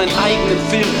 Dreh meinen eigenen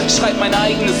Film, schreib mein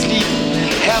eigenes Lied.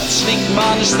 Herz schlägt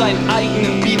manisch seinen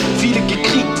eigenen Beat. Viele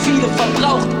gekriegt, viele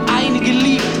verbraucht, einige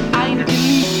liebt, einige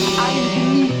liebt, einige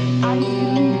liebt, einige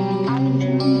liebt.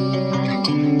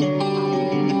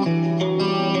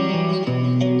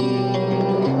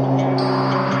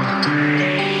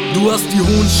 Du hast die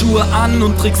hohen Schuhe an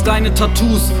und trägst deine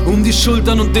Tattoos um die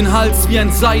Schultern und den Hals wie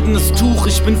ein seidenes Tuch.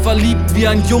 Ich bin verliebt wie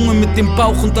ein Junge mit dem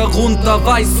Bauch und darunter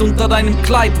weiß. Unter deinem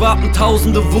Kleid warten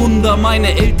tausende Wunder.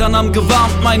 Meine Eltern haben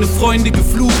gewarnt, meine Freunde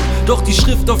geflucht. Doch die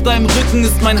Schrift auf deinem Rücken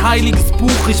ist mein heiliges Buch.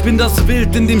 Ich bin das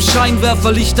Wild in dem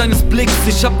Scheinwerferlicht deines Blicks.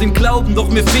 Ich hab den Glauben, doch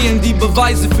mir fehlen die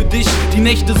Beweise für dich. Die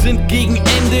Nächte sind gegen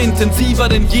Ende intensiver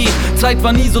denn je. Zeit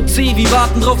war nie so zäh wie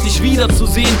warten drauf, dich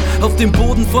wiederzusehen. Auf dem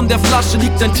Boden von der Flasche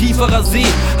liegt ein Tier tieferer See,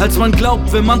 als man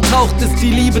glaubt, wenn man taucht, ist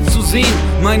die Liebe zu sehen.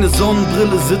 Meine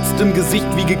Sonnenbrille sitzt im Gesicht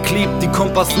wie geklebt, die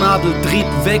Kompassnadel dreht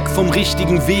weg vom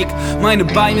richtigen Weg. Meine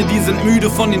Beine, die sind müde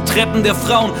von den Treppen der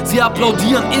Frauen, sie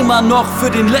applaudieren immer noch für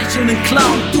den lächelnden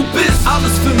Clown. Du bist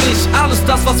alles für mich, alles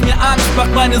das, was mir Angst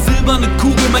macht, meine silberne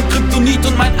Kugel, mein Kryptonit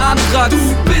und mein Antrag.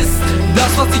 Du bist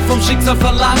das, was ich vom Schicksal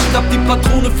verlangt hab, die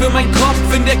Patrone für meinen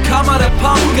Kopf in der Kammer der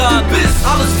Pumpgun. Du bist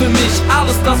alles für mich,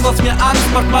 alles das, was mir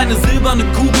Angst macht, meine silberne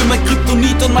Kugel, mein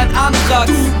Kryptonit und mein Antrag.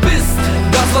 Du bist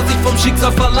das, was ich vom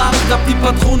Schicksal verlangt hab, die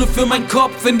Patrone für meinen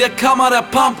Kopf in der Kammer der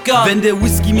Pumpgun. Wenn der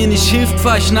Whisky mir nicht hilft,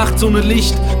 fahr ich nachts ohne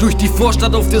Licht durch die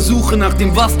Vorstadt auf der Suche nach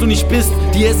dem, was du nicht bist.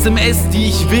 Die SMS, die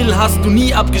ich will, hast du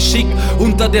nie abgeschickt.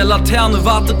 Unter der Laterne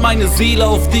wartet meine Seele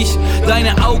auf dich.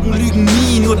 Deine Augen lügen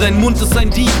nie, nur dein Mund ist ein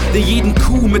Dieb, der jeden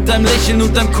Coup mit deinem Lächeln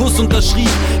und deinem Kuss unterschrieb.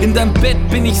 In deinem Bett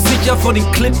bin ich sicher vor den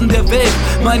Klippen der Welt.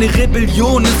 Meine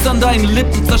Rebellion ist an deinen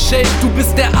Lippen zerschellt. Du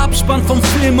bist der Abspann vom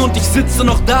Film und ich sitze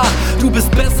noch da. Du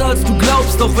bist besser als du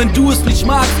glaubst, auch wenn du es nicht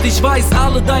magst. Ich weiß,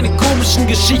 alle deine komischen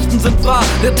Geschichten sind wahr.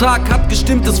 Der Tag hat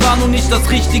gestimmt, es war nur nicht das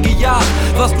richtige Jahr.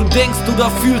 Was du denkst oder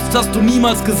fühlst, hast du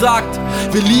niemals gesagt.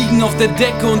 Wir liegen auf der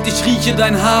Decke und ich rieche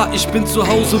dein Haar. Ich bin zu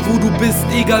Hause, wo du bist,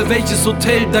 egal welches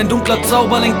Hotel. Dein dunkler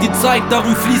Zauber lenkt die Zeit,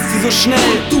 darum fließt sie so schnell.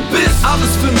 Du bist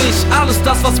alles für mich, alles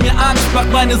das, was mir Angst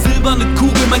macht, meine silberne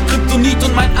Kugel, mein Kryptonit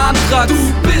und mein Antrag. Du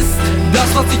bist das,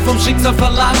 was ich vom Schicksal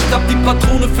verlangt hab, die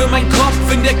Patrone für meinen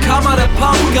Kopf in der Kammer der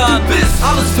Pumpgun. Du bist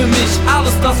alles für mich,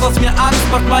 alles das, was mir Angst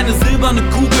macht, meine silberne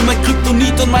Kugel, mein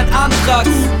Kryptonit und mein Antrag.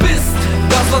 Du bist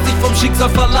das, was ich vom Schicksal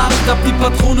verlangt hab, die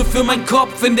Patrone für meinen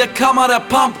Kopf in der Kammer der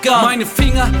Pumpgun. Meine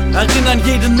Finger erinnern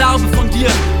jede Narbe von dir,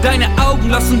 deine Augen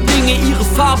lassen Dinge ihre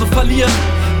Farbe verlieren.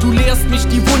 Du lehrst mich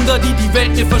die Wunder, die die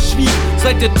Welt mir verschwieg.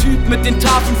 Seit der Typ mit den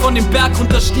Tafeln von dem Berg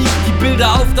runterstieg. Die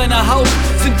Bilder auf deiner Haut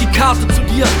sind die Karte zu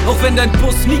dir. Auch wenn dein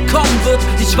Bus nie kommen wird,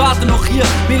 ich warte noch hier.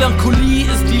 Melancholie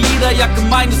ist die Lederjacke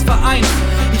meines Vereins.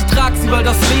 Ich trag sie, weil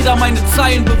das Leder meine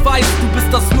Zeilen beweist. Du bist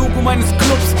das Logo meines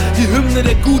Clubs, die Hymne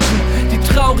der Guten. Die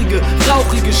traurige,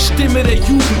 rauchige Stimme der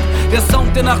Jugend. Der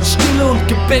Sound der Nacht, Stille und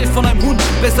Gebell von einem Hund.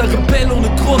 Besser Rebell ohne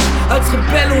Grund, als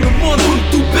Rebell ohne Mund. Und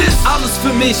du bist alles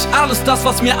für mich, alles das,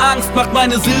 was mir Angst macht.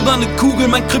 Meine silberne Kugel,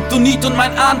 mein Kryptonit und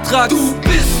mein Antrag. Du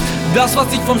bist das, was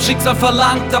ich vom Schicksal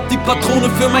verlangt hab, die Patrone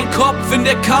für meinen Kopf in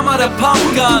der Kammer der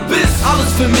Pumpgun. Du bist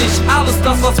alles für mich, alles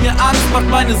das, was mir Angst macht,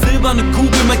 meine silberne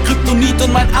Kugel, mein Kryptonit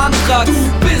und mein Antrag. Du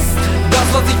bist das,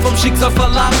 was ich vom Schicksal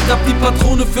verlangt hab, die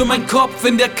Patrone für meinen Kopf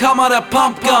in der Kammer der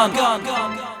Pumpgun.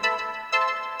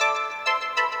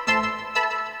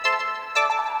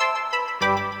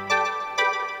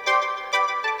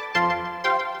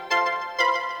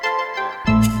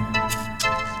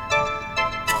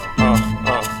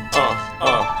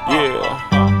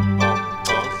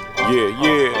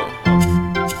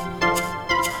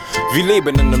 Wir leben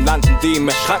in einem Land, in dem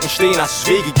mehr Schranken stehen als es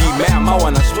Wege gibt, mehr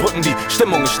Mauern als Brücken, die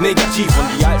Stimmung ist negativ. Und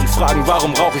die Alten fragen,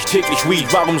 warum rauche ich täglich Weed,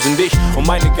 warum sind ich und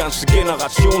meine ganze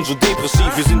Generation so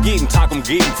depressiv? Wir sind jeden Tag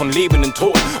umgeben von lebenden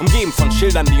Toten, umgeben von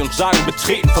Schildern, die uns sagen,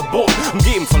 betreten verboten,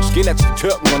 umgeben von Skeletts, die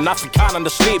Türken und Afrikanern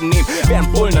das Leben nehmen,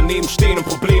 während Bullen daneben stehen, um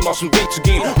Probleme aus dem Weg zu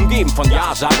gehen, umgeben von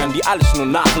Ja-Sagern, die alles nur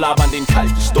nachlabern, den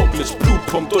kaltes, dunkles Blut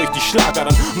pumpt durch die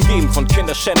Schlagader, umgeben von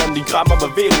Kinderschändern, die Graben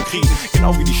aber Währung kriegen,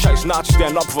 genau wie die scheiß Nazis,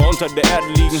 deren Opfer unter der Erde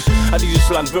liegen. Hat dieses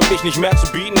Land wirklich nicht mehr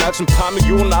zu bieten als ein paar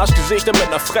Millionen Arschgesichter mit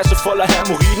einer Fresse voller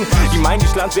Hämorrhoiden? Die meinen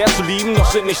dieses Land sehr zu lieben, doch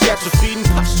sind nicht sehr zufrieden.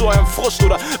 Passt zu eurem Frust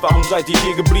oder warum seid ihr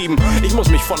hier geblieben? Ich muss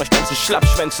mich von euch ganzen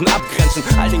Schlappschwänzen abgrenzen.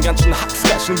 All den ganzen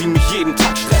Hackfressen, die mich jeden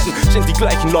Tag stressen, sind die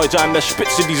gleichen Leute an der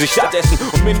Spitze, die sich satt essen.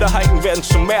 Und Minderheiten werden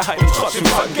zur Mehrheit und trotzdem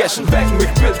vergessen. Weck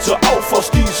mich bitte auf aus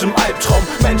diesem Albtraum.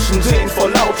 Menschen sehen vor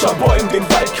lauter Bäumen den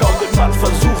Wald kaum, denn man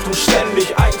versucht uns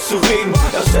ständig einzureden,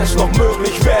 dass es noch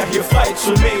möglich wäre, hier frei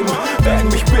zu leben. Weck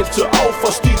mich bitte auf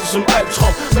aus diesem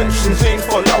Albtraum. Menschen sehen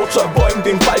vor lauter Bäumen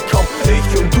den Wald kaum.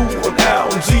 Ich und du und er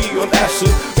und sie und es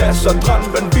sind besser dran,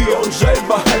 wenn wir uns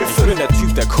selber helfen. Ich bin der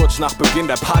Typ, der kurz nach Beginn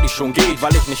der Party schon geht,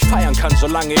 weil ich nicht feiern kann,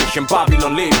 solange ich in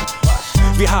Babylon lebe.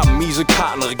 Wir haben miese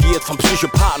Karten, regiert von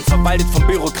Psychopathen, verwaltet von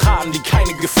Bürokraten, die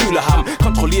keine Gefühle haben,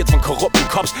 kontrolliert von korrupten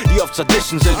Cops, die oft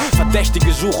Sadisten sind.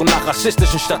 Verdächtige suchen nach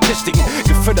rassistischen Statistiken,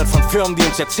 gefüttert von Firmen, die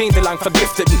uns jahrzehntelang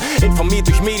vergifteten, informiert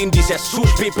durch Medien, die es erst zu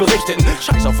spät berichteten.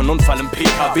 Scheiß auf einen Unfall im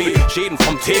PKW, Schäden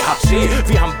vom THC,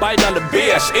 wir haben bald alle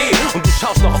BSE und du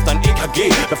schaust noch auf dein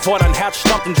EKG, bevor dein Herz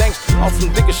stoppt und denkst, auf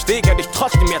ein dickes Steak hätte ich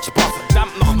trotzdem jetzt Bock.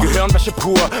 Verdammt nochmal. Gehirnwäsche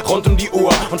pur, rund um die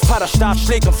Uhr. Und Vaterstaat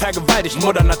schlägt und vergewaltigt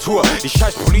Mutter Natur. Die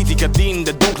scheiß Politiker dienen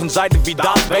der dunklen Seite wie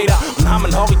Darth Vader und haben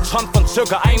einen Horizont von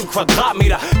circa 1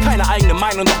 Quadratmeter. Keine eigene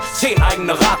Meinung, doch 10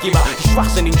 eigene Ratgeber. Die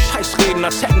schwachsinnigen Scheißreden,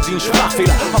 als hätten sie einen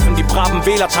Sprachfehler. Hoffen die braven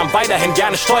Wähler zahlen weiterhin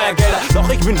gerne Steuergelder. Doch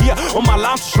ich bin hier, um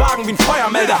Alarm zu schlagen wie ein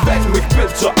Feuermelder. Weck mich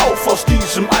bitte auf aus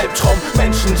diesem Albtraum.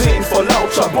 Menschen sehen vor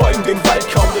lauter Bäumen den Wald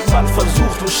kaum. Denn man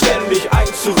versucht uns ständig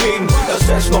einzureden,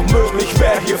 dass es noch möglich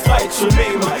wäre, hier frei zu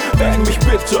leben. Weck mich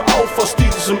bitte auf aus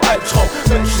diesem Albtraum.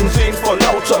 Menschen sehen vor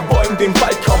lauter Bäumen den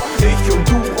Wald kaum. Ich und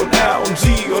du und er und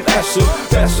sie und es sind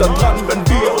besser dran, wenn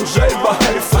wir uns selber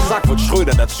helfen. Was sagt wohl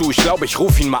Schröder dazu? Ich glaube, ich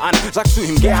ruf ihn mal an. Sagst du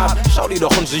ihm, Gerhard, schau dir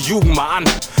doch unsere Jugend mal an.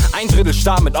 1/3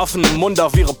 starrt mit offenem Mund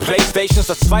auf ihre Playstations.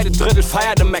 Das 2. Drittel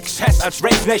feiert im Excess als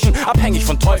Rave Nation. Abhängig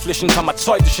von teuflischen,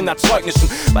 pharmazeutischen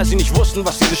Erzeugnissen, weil sie nicht wussten,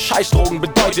 was diese Scheißdrogen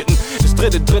bedeuteten. Das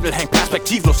 3. Drittel hängt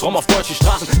perspektivlos rum auf deutschen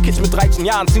Straßen. Kids mit 13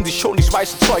 Jahren ziehen sich schon die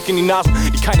weiße Zeug in die Nasen,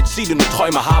 die keine Ziele, nur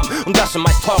Träume haben. Und das sind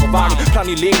meist teure Wagen. Planen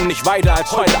ihr Leben nicht weiter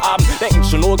als heute Abend. Denken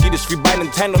zur Not geht es wie bei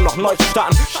Nintendo noch neu zu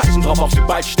starten. Scheißen drauf, ob sie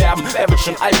bald sterben. Wer wird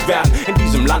schon alt werden? In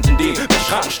diesem Land, in dem mehr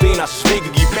Schranken stehen, als es Wege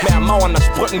gibt. Mehr Mauern als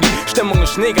Brücken. Die Stimmung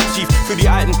ist negativ für die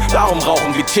Alten. Darum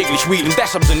rauchen wir täglich Weed. Und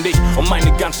deshalb sind ich und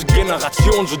meine ganze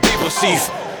Generation so depressiv.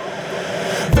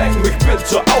 Weck mich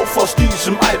bitte auf aus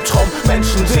diesem Albtraum.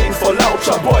 Menschen sehen vor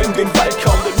lauter Bäumen den Wald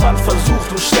kaum. Denn man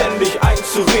versucht uns ständig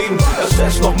einzureden,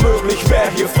 dass es noch möglich wäre,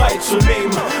 hier frei zu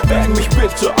leben. Weck mich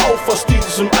bitte auf aus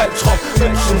diesem Albtraum.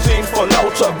 Menschen sehen vor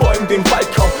lauter Bäumen den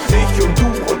Wald kaum. Ich und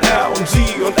du und er und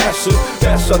sie und es sind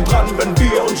besser dran, wenn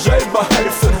wir uns selber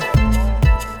helfen.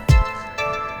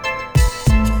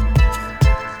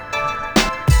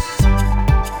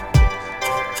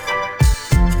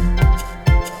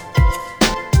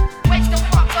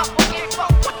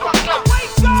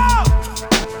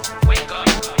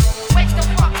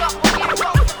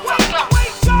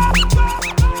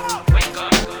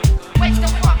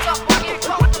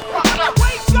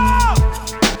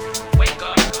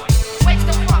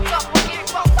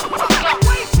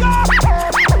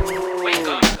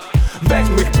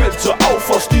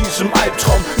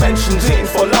 Menschen sehen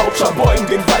vor lauter Bäumen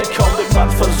den Wald kaum. Denn man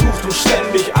versucht uns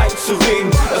ständig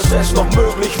einzureden, dass es noch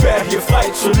möglich wäre, hier frei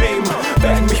zu leben.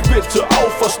 Weck mich bitte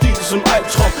auf aus diesem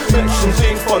Albtraum. Menschen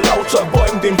sehen vor lauter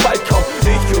Bäumen den Wald kaum.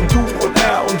 Ich und du und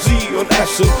er und sie und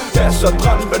es sind besser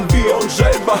dran, wenn wir uns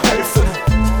selber helfen.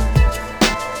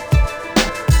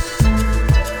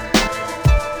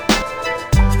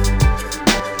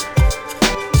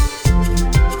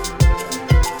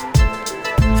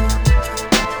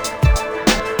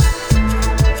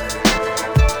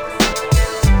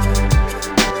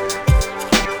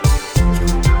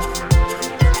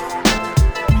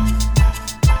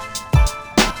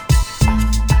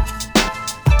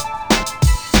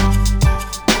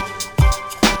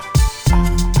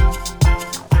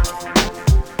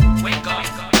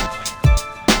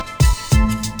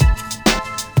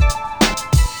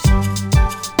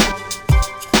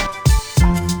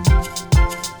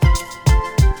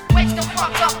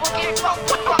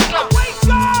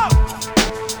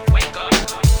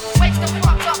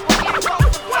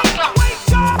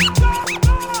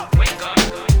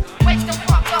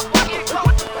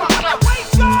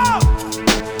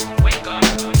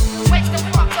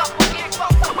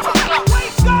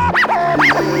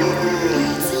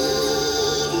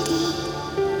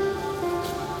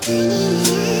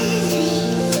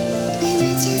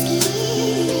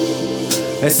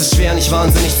 Es ist schwer, nicht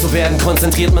wahnsinnig zu werden.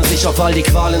 Konzentriert man sich auf all die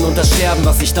Qualen und das Sterben.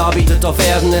 Was sich darbietet auf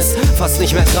Erden ist fast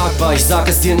nicht mehr tragbar. Ich sag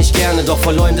es dir nicht gerne, doch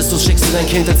verleumdest du, schickst du dein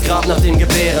Kind ins Grab nach dem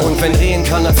Gebären. Und wenn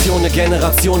Reinkarnation eine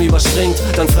Generation überspringt,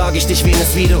 dann frag ich dich, wen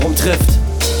es wiederum trifft.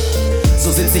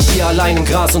 So sitz ich hier allein im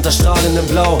Gras unter strahlendem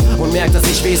Blau und merk, dass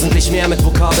ich wesentlich mehr mit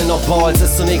Vokabeln aufbaue, als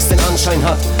es zunächst den Anschein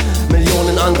hat.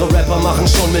 Millionen andere Rapper machen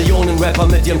schon Millionen Rapper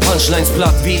mit ihren Punchlines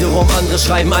platt. Wiederum andere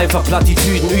schreiben einfach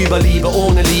Plattitüden über Liebe,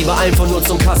 ohne Liebe, einfach nur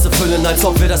zum Kasse füllen, als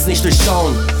ob wir das nicht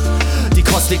durchschauen. Die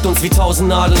Kost liegt uns wie 1000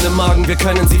 Nadeln im Magen, wir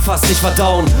können sie fast nicht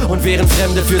verdauen. Und während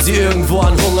Fremde für sie irgendwo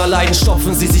an Hunger leiden,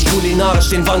 stopfen sie sich kulinarisch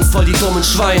den Wanst voll, die dummen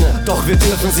Schweine. Doch wir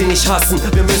dürfen sie nicht hassen,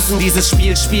 wir müssen dieses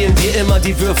Spiel spielen, wie immer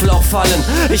die Würfel auch fallen.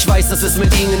 Ich weiß, dass es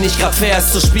mit ihnen nicht grad fair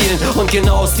ist zu spielen, und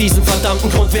genau aus diesem verdammten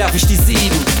Grund werf ich die 7.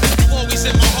 Always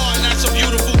in my heart, and that's a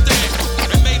beautiful thing.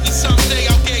 And maybe someday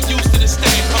I'll get used to this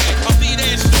thing. I'll be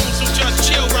there soon, so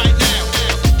just chill right now.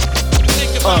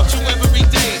 Think about you every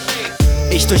day.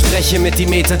 Ich durchbreche mit die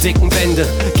meterdicken Wände,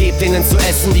 geb denen zu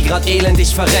essen, die grad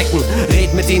elendig verrecken.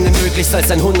 Red mit ihnen möglichst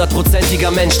als ein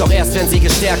 100%iger Mensch, doch erst werden sie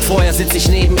gestärkt. Vorher sitz ich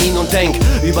neben ihnen und denk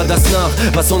über das nach,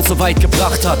 was uns so weit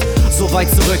gebracht hat. So weit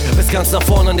zurück, bis ganz nach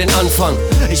vorne an den Anfang.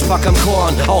 Ich pack am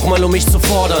Korn, auch mal um mich zu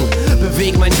fordern.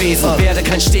 Beweg mein Wesen, werde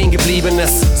kein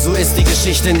Stehengebliebenes. So ist die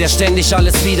Geschichte, in der ständig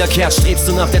alles wiederkehrt. Strebst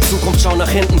du nach der Zukunft, schau nach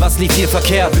hinten, was lief hier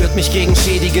verkehrt. Wird mich gegen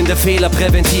schädigende Fehler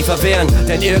präventiv erwehren.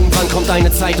 Denn irgendwann kommt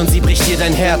eine Zeit und sie bricht dir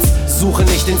dein Herz. Suche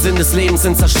nicht den Sinn des Lebens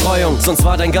in Zerstreuung, sonst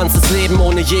war dein ganzes Leben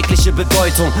ohne jegliche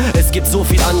Bedeutung. Es gibt so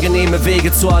viel angenehme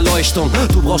Wege zur Erleuchtung.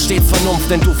 Du brauchst stets Vernunft,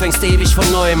 denn du fängst ewig von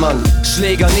neuem an.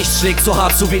 Schläger, nichts schlägt so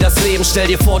hart zu wie das Leben. Stell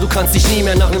dir vor, du kannst dich nie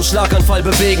mehr nach einem Schlaganfall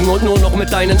bewegen und nur noch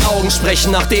mit deinen Augen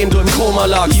sprechen, nachdem du im Koma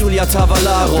lagst. Julia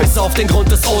Tavalaro, bis auf den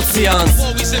Grund des Ozeans.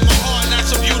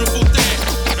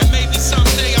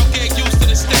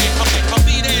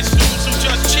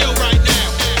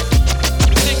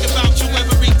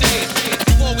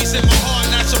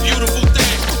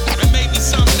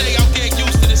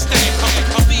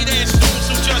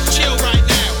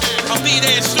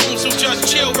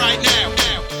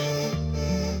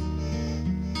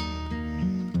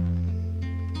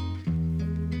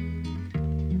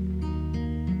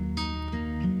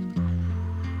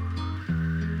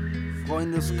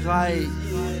 Freundeskreis,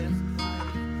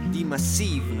 die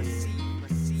Massiven,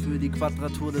 für die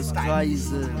Quadratur des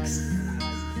Kreises.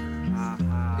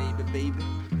 Baby.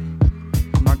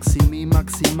 Maximi,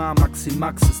 Maxima,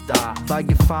 Maximax ist da. Bei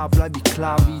Gefahr bleib ich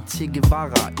klar wie Che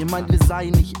Guevara. Ihr meint, wir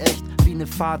seien nicht echt wie ne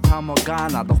Fata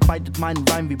Morgana. Doch beitet meinen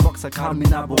Wein wie Boxer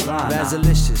Carmina Burana.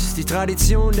 Versalicious, die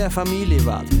Tradition der Familie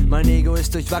wahrt. Mein Ego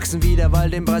ist durchwachsen wie der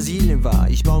Wald in Brasilien war.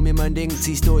 Ich baue mir mein Ding,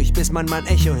 zieh's durch, bis man mein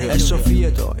Echo hört.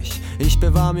 Echauffiert euch, ich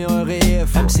bewahr mir eure Ehe.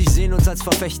 MCs sehen uns als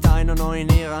Verfechter einer neuen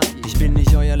Ära. Ich bin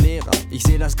nicht euer Lehrer, ich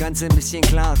seh das Ganze ein bisschen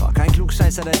klarer. Kein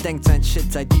Klugscheißer, der denkt, sein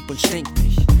Shit sei deep und stinkt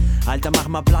nicht. Alter, mach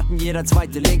mal Platten, jeder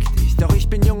zweite linkt dich. Doch ich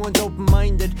bin jung und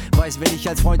open-minded, weiß, wen ich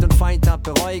als Freund und Feind hab.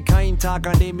 Bereue keinen Tag,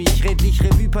 an dem ich redlich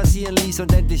Revue passieren ließ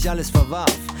und endlich alles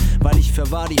verwarf. Weil ich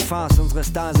verwahr die Farce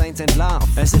unseres Daseins entlarv.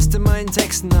 Es ist in meinen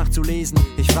Texten nachzulesen.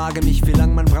 Ich frage mich, wie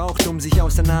lang man braucht, um sich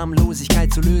aus der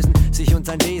Namenlosigkeit zu lösen, sich und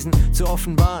sein Wesen zu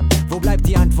offenbaren. Wo bleibt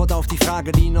die Antwort auf die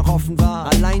Frage, die noch offen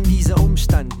war? Allein dieser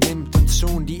Umstand nimmt uns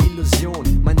schon die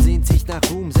Illusion. Man sehnt sich nach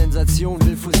Ruhm, Sensation,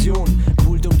 will Fusion.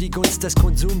 Buhlt um die Gunst des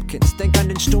Konsumkinds. Denk an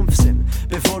den Stumpfsinn,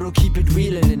 bevor du Keep It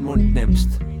Real in den Mund nimmst.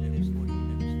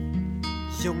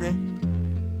 Junge,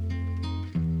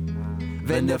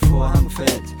 wenn der Vorhang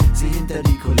fällt, sieh hinter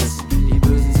die Kulissen. Die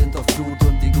Bösen sind oft gut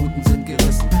und die Guten sind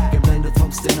gerissen. Geblendet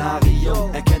vom Szenario,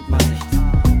 erkennt man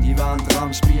nicht. Die wahren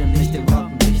Dramen spielen nicht im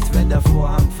Rampenlicht. Wenn der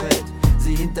Vorhang fällt,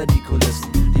 sieh hinter die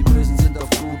Kulissen. Die Bösen sind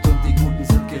oft gut und die Guten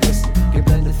sind gerissen.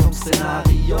 Geblendet vom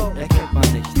Szenario, erkennt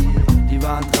man nicht. Die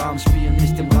wahren Dramen spielen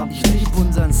nicht im Rampenlicht. Ich lieb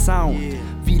unseren Sound,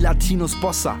 wie Latinos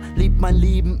Bossa. Lebt mein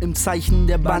Leben im Zeichen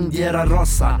der Bandiera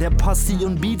Rossa. Der Posse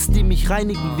und Beats, die mich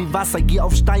reinigen wie Wasser. Geh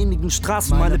auf steinigen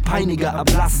Straßen, meine Peiniger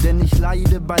ablassen. Denn ich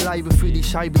leide beileibe für die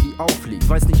Scheibe, die aufliegt.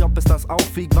 Weiß nicht, ob es das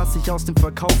aufwiegt, was ich aus dem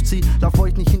Verkauf zieh. Lauf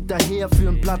euch nicht hinterher für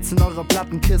einen Platz in eurer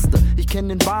Plattenkiste. Ich kenn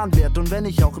den wahren Wert und wenn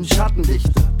ich auch im Schatten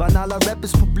dichte. Banaler Rap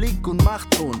ist publik und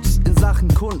macht uns in Sachen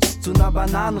Kunst zu einer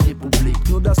Bananenrepublik.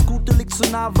 Nur das Gute liegt so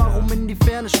nah, warum in die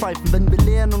Ferne schweifen, wenn wir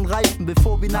lehren und reifen,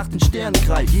 bevor wir nach den Sternen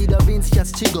greifen. Jeder wähnt sich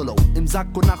als Gigolo, im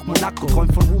Sakko nach Monaco.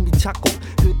 Träumt von Ruhm wie Chaco,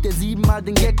 hört der 7-mal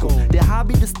den Gecko. Der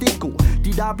Habit ist Deko,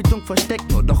 die Darbietung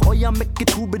versteckt nur. Doch euer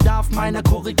Meckgetue bedarf meiner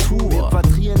Korrektur. Wir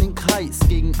quadrieren den Kreis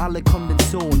gegen alle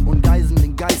Konventionen und geiseln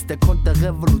den Geist der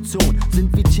Konterrevolution.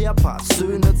 Sind wie Chiapas,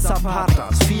 Söhne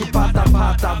Zapatas, viel Pata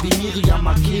wie Miriam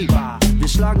Makeba. Wir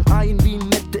schlagen ein wie ein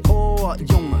Meteor,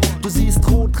 Junge. Du siehst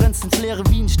rot, rennst ins Leere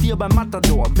wie ein Stier beim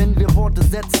Matador. Wenn wir Worte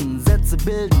setzen, Sätze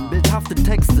bilden, bildhafte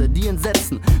Texte, die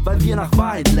entsetzen, weil wir nach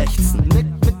Wahrheit lechzen.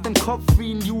 Nickt mit dem Kopf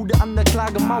wie ein Jude an der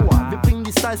Klagemauer. Wir bringen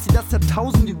die Styles, die das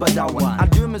Jahrtausend überdauern.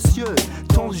 Adieu, Monsieur,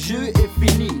 ton jeu est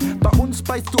fini. Bei uns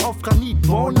beißt du auf Granit,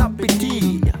 bon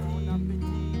appétit.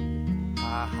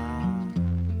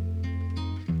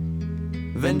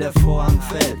 Wenn der Vorhang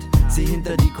fällt, sieh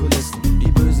hinter die Kulissen. Die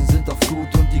Bösen sind oft gut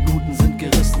und die Guten sind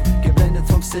gerissen. Geblendet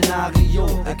vom Szenario,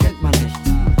 erkennt man nicht.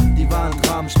 Die wahren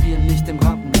Dramen spielen nicht im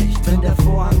Rampenlicht. Wenn der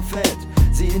Vorhang fällt,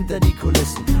 sieh hinter die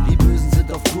Kulissen. Die Bösen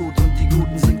sind oft gut und die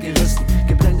Guten sind gerissen.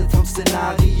 Geblendet vom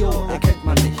Szenario, erkennt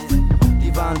man nicht.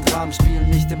 Die wahren Dramen spielen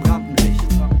nicht im Rampenlicht.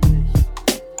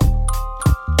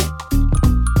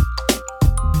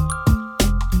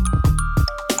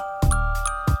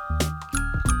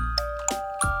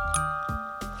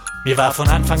 Mir war von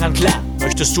Anfang an klar,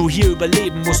 möchtest du hier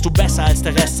überleben, musst du besser als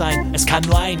der Rest sein. Es kann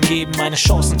nur einen geben, meine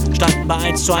Chancen standen bei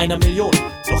 1 zu 1 Million.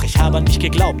 Doch ich habe an mich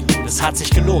geglaubt und es hat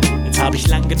sich gelohnt. Jetzt habe ich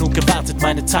lang genug gewartet,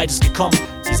 meine Zeit ist gekommen.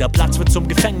 Dieser Platz wird zum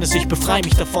Gefängnis, ich befreie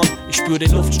mich davon. Ich spüre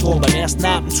den Luftstrom beim ersten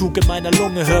Atemzug in meiner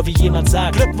Lunge. Hör, wie jemand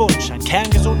sagt, Glückwunsch, ein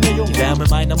kerngesunder Junge. Die Wärme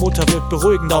meiner Mutter wirkt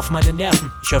beruhigend auf meine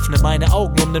Nerven. Ich öffne meine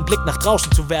Augen, um den Blick nach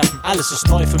draußen zu werfen. Alles ist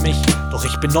neu für mich, doch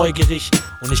ich bin neugierig.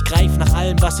 Und ich greife nach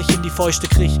allem, was ich in die Fäuste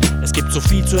krieg. Es gibt so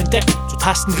viel zu entdecken, zu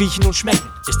tasten, riechen und schmecken.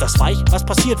 Ist das weich? Was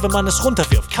passiert, wenn man es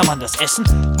runterwirft? Kann man das essen?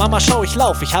 Mama, schau, ich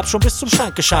lauf, ich hab schon bis zum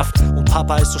Schrank geschafft. Und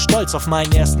Papa ist so stolz auf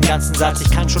meinen ersten ganzen Satz. Ich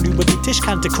kann schon über die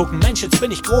Tischkante gucken, Mensch, jetzt bin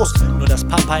ich groß. Nur dass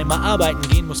Papa immer arbeiten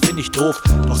gehen muss, find ich doof.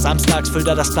 Doch samstags füllt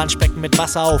er das Planschbecken mit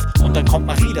Wasser auf. Und dann kommt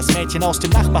Marie, das Mädchen aus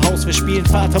dem Nachbarhaus. Wir spielen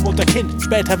Vater, Mutter, Kind.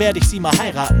 Später werde ich sie mal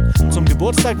heiraten. Zum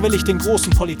Geburtstag will ich den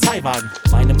großen Polizeiwagen.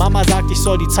 Meine Mama sagt, ich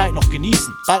soll die Zeit noch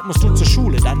genießen. Bald musst du zur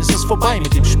Schule, dann ist es vorbei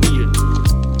mit dem Spiel.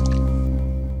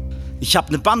 Ich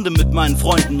hab ne Bande mit meinen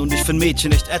Freunden und ich find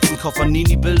Mädchen echt ätzend. Kauf an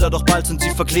Nini-Bilder, doch bald sind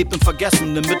sie verklebt und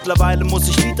vergessen. Denn mittlerweile muss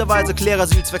ich literweise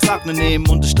Klerasil zwecks Akne nehmen.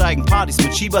 Und es steigen Partys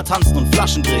mit Schieber, tanzen und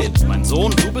Flaschen drehen. Mein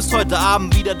Sohn, du bist heute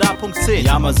Abend wieder da, Punkt 10.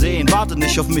 Ja, mal sehen, warte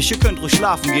nicht auf mich, ihr könnt ruhig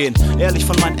schlafen gehen. Ehrlich,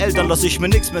 von meinen Eltern lass ich mir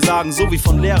nix mehr sagen. So wie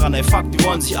von Lehrern, ey fuck, die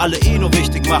wollen sich alle eh nur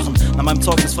wichtig machen. Nach meinem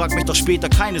Zeugnis fragt mich doch später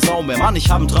keine Sau mehr. Mann, ich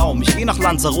hab 'n Traum, ich geh nach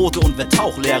Lanzarote und werd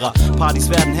Tauchlehrer. Partys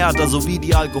werden härter, so wie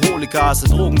die Alkoholiker. Es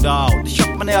sind Drogen da und ich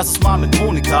hab mein erstes Mal mit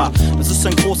Monika. Das ist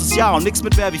ein großes Jahr und nix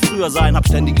mit wer wie früher sein. Hab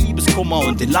ständig Liebeskummer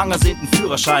und den lang ersehnten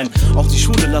Führerschein. Auch die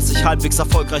Schule lass ich halbwegs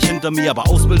erfolgreich hinter mir. Aber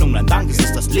Ausbildung, nein danke, es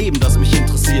ist das Leben, das mich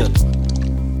interessiert.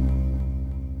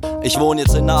 Ich wohne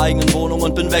jetzt in einer eigenen Wohnung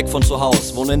und bin weg von zu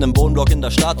Haus. Wohne in einem Wohnblock in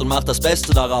der Stadt und mach das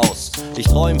Beste daraus. Ich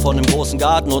träum von einem großen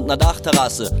Garten und einer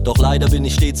Dachterrasse. Doch leider bin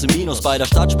ich stets im Minus bei der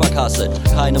Stadtsparkasse.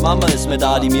 Keine Mama ist mehr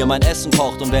da, die mir mein Essen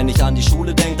kocht. Und wenn ich an die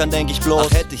Schule denk, dann denk ich bloß,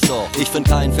 ach hätte ich doch. Ich find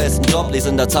keinen festen Job, lese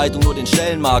in der Zeitung nur den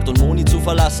Stellenmarkt. Und Moni zu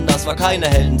verlassen, das war keine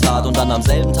Heldentat. Und dann am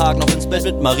selben Tag noch ins Bett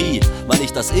mit Marie. Wann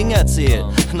ich das Inge erzähl?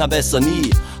 Na besser nie.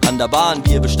 An der Bahn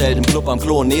Bier bestellt, im Club am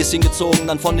Klo ein Näschen gezogen,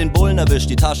 dann von den Bullen erwischt,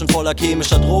 die Taschen voller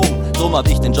chemischer Drogen. Drum hab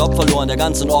ich den Job verloren, der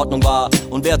ganz in Ordnung war.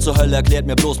 Und wer zur Hölle erklärt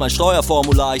mir bloß mein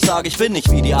Steuerformular? Ich sag, ich bin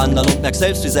nicht wie die anderen und merk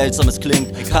selbst, wie seltsam es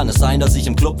klingt. Kann es sein, dass ich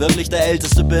im Club wirklich der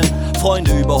Älteste bin?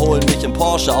 Freunde überholen mich im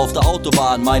Porsche auf der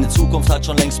Autobahn. Meine Zukunft hat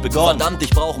schon längst begonnen. Verdammt, ich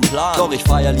brauch einen Plan. Doch ich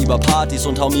feier lieber Partys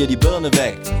und hau mir die Birne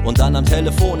weg. Und dann am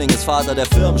Telefon ist Vater der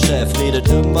Firmenchef. Redet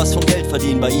irgendwas vom Geld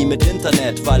verdienen bei ihm mit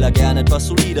Internet, weil er gern etwas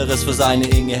Solideres für seine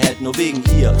Inge hätte. Nur wegen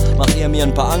ihr macht er mir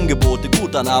ein paar Angebote.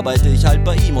 Gut, dann arbeite ich halt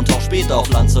bei ihm und tauch später auf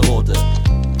Lanzarote.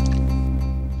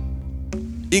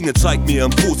 Inge zeigt mir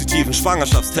einen positiven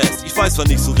Schwangerschaftstest. Ich weiß zwar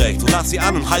nicht so recht und lass sie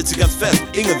an und halt sie ganz fest.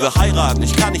 Inge will heiraten,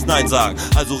 ich kann nicht nein sagen.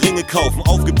 Also Ringe kaufen,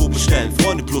 Aufgebot bestellen,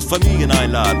 Freunde plus Familien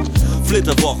einladen.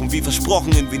 Flitterwochen wie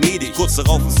versprochen in Venedig. Kurz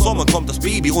darauf im Sommer kommt das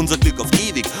Baby, unser Glück auf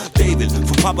ewig. David,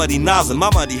 von Papa die Nase,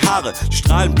 Mama die Haare. Die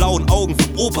strahlend blauen Augen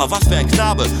von Opa, was für ein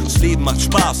Knabe. Das Leben macht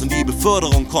Spaß und die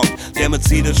Beförderung kommt. Der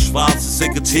Mercedes schwarz, die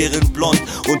Sekretärin blond.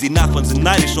 Und die Nachbarn sind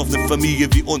neidisch auf eine Familie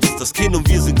wie uns. Das Kind und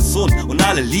wir sind gesund und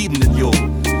alle lieben den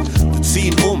Jungen. Wir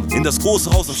ziehen um in das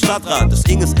große Haus am Stadtrand, das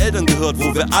Inges Eltern gehört,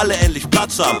 wo wir alle endlich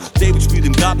Platz haben. David spielt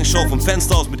im Garten, ich schau vom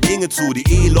Fenster aus mit Inge zu. Die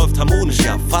Ehe läuft harmonisch,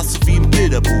 ja, fast so wie im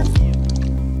Bilderbuch.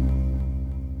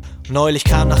 Neulich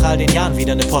kam nach all den Jahren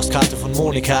wieder eine Postkarte von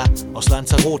Monika aus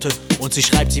Lanzarote und sie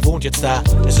schreibt, sie wohnt jetzt da.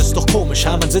 Es ist doch komisch,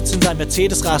 man sitzt in seinem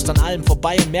Mercedes, rast an allem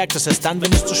vorbei und merkt es erst dann,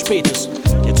 wenn es zu spät ist.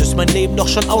 Jetzt ist mein Leben doch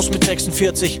schon aus mit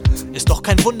 46. Ist doch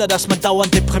kein Wunder, dass man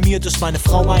dauernd deprimiert ist. Meine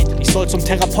Frau meint, ich soll zum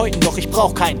Therapeuten, doch ich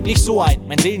brauch keinen, nicht so einen.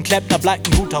 Mein Seelenklempner bleibt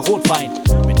ein guter Rotwein.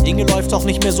 Mit Inge läuft's auch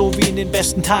nicht mehr so wie in den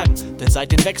besten Tagen, denn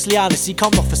seit den Wechseljahren ist sie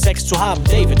kaum noch für Sex zu haben.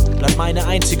 David bleibt meine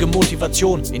einzige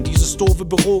Motivation. In dieses doofe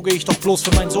Büro geh ich doch bloß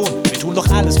für meinen Sohn. Wir tun doch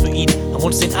alles für ihn, haben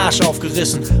uns den Arsch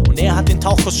aufgerissen und er hat den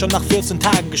Tauchkurs schon nach 14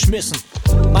 Tagen geschmissen.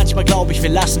 Manchmal glaube ich, wir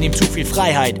lassen ihm zu viel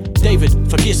Freiheit. David,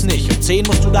 vergiss nicht, um 10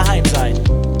 musst du daheim sein.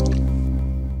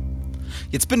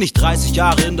 Jetzt bin ich 30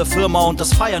 Jahre in der Firma und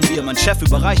das feiern wir. Mein Chef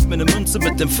überreicht mir eine Münze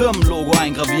mit dem Firmenlogo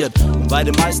eingraviert. Und bei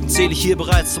den meisten zähle ich hier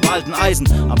bereits zum alten Eisen.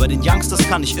 Aber den Youngsters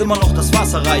kann ich immer noch das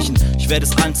Wasser reichen. Ich werde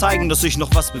es allen zeigen, dass ich noch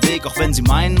was bewege. Auch wenn sie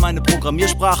meinen, meine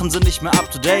Programmiersprachen sind nicht mehr up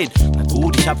to date. Na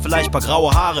gut, ich hab vielleicht paar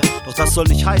graue Haare. Doch das soll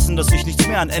nicht heißen, dass ich nichts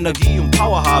mehr an Energie und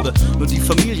Power habe. Nur die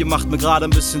Familie macht mir gerade ein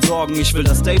bisschen Sorgen. Ich will,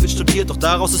 dass David studiert, doch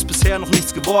daraus ist bisher noch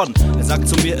nichts geworden. Er sagt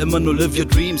zu mir immer nur live your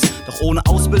dreams. Doch ohne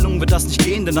Ausbildung wird das nicht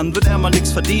gehen, denn dann wird er mal nichts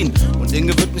verdienen. Und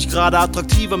Inge wird nicht gerade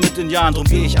attraktiver mit den Jahren, drum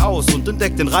gehe ich aus und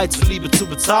entdeck den Reiz für Liebe zu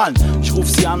bezahlen. Ich ruf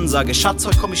sie an, sage Schatz,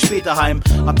 heute komm ich später heim.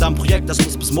 Hab da ein Projekt, das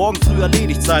muss bis morgen früh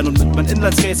erledigt sein. Und mit meinen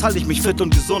Inline-Skates halte ich mich fit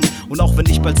und gesund. Und auch wenn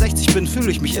ich bald 60 bin, fühle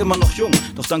ich mich immer noch jung.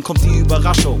 Doch dann kommt die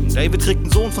Überraschung, David kriegt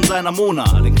einen Sohn von seiner Mona,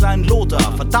 den kleinen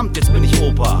Lothar. Verdammt, jetzt bin ich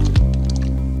Opa.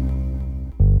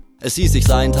 Es hieß, ich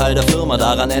sei ein Teil der Firma,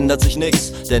 daran ändert sich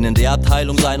nix, denn in der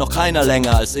Abteilung sei noch keiner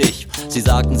länger als ich. Sie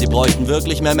sagten, sie bräuchten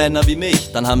wirklich mehr Männer wie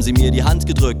mich, dann haben sie mir die Hand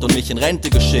gedrückt und mich in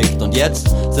Rente geschickt. Und jetzt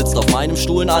sitzt auf meinem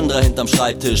Stuhl ein anderer hinterm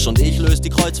Schreibtisch und ich löse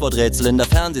die Kreuzworträtsel in der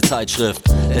Fernsehzeitschrift.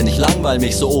 Denn ich langweil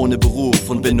mich so ohne Beruf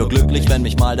und bin nur glücklich, wenn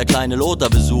mich mal der kleine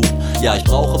Lothar besucht. Ja, ich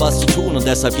brauche was zu tun und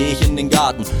deshalb gehe ich in den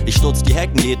Garten. Ich stutz die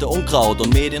Hecken, jäte Unkraut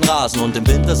und mähe den Rasen. Und im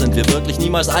Winter sind wir wirklich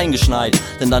niemals eingeschneit,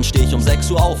 denn dann stehe ich um 6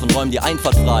 Uhr auf und räume die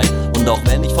Einfahrt frei. Und auch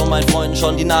wenn ich von meinen Freunden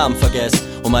schon die Namen vergesse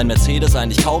und mein Mercedes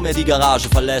eigentlich kaum mehr die Garage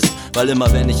verlässt, weil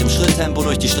immer wenn ich im Schritttempo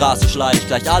durch die Straße schleich,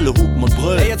 gleich alle hupen und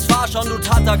brüllen: Hey, jetzt fahr schon, du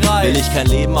Tattergreis! Will ich kein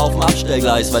Leben auf dem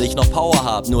Abstellgleis, weil ich noch Power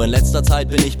hab. Nur in letzter Zeit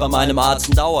bin ich bei meinem Arzt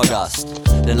ein Dauergast.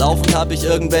 Denn laufend hab ich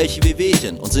irgendwelche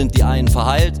Wehwehchen und sind die einen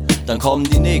verheilt, dann kommen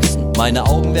die nächsten. Meine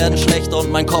Augen werden schlechter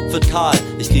und mein Kopf wird kahl.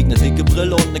 Ich krieg ne dicke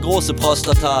Brille und ne große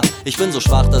Prostata. Ich bin so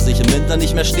schwach, dass ich im Winter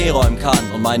nicht mehr Schnee räumen kann.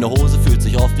 Und meine Hose fühlt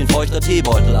sich oft wie ein feuchter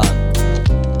Teebeutel an.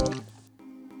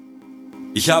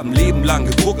 Ich hab ein Leben lang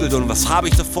gebuckelt und was hab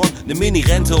ich davon? Ne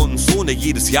Mini-Rente und einen Sohn, der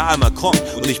jedes Jahr einmal kommt.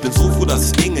 Und ich bin so froh, dass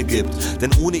es Inge gibt,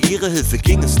 denn ohne ihre Hilfe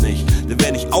ging es nicht. Denn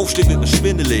wenn ich aufstehe, wird mir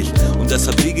schwindelig und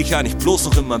deshalb liege ich eigentlich bloß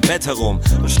noch in meinem Bett herum.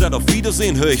 Und statt auf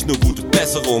Wiedersehen höre ich nur gute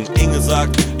Besserung. Inge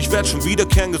sagt, ich werd schon wieder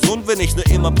kerngesund, wenn ich nur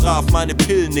immer brav meine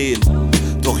Pillen nehme.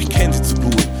 Doch ich kenn sie zu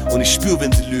gut und ich spür,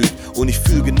 wenn sie lügt. Und ich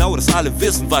fühl genau, dass alle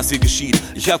wissen, was hier geschieht.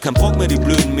 Ich hab keinen Bock mehr, die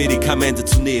blöden Medikamente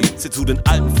zu nehmen. Zieh zu den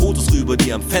alten Fotos rüber,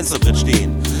 die am Fensterbrett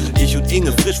stehen. Ich und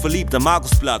Inge frisch verliebt am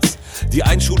Markusplatz. Die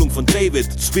Einschulung von David,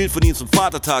 das Bild von ihm zum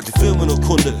Vatertag. Die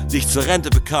Firmenurkunde, die ich zur Rente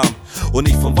bekam. Und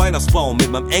ich vom Weihnachtsbaum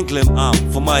mit meinem Enkel im Arm.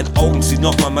 Vor meinen Augen zieht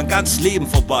nochmal mein ganzes Leben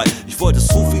vorbei. Ich wollte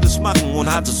so vieles machen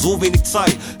und hatte so wenig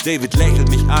Zeit. David lächelt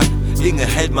mich an, Inge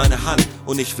hält meine Hand.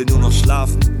 Und ich will nur noch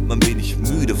schlafen, man bin ich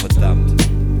müde, verdammt.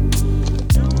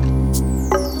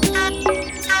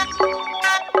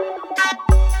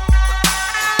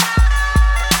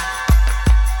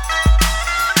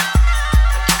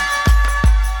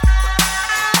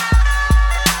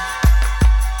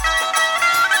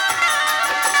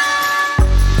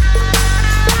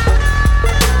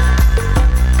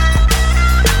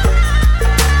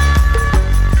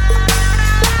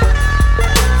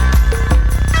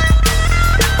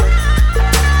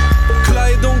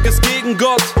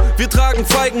 Gott, wir tragen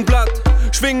Feigenblatt,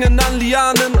 schwingen an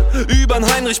Lianen übern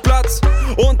Heinrichplatz.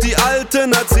 Und die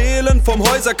Alten erzählen vom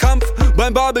Häuserkampf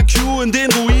beim Barbecue in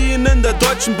den Ruinen der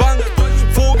Deutschen Bank.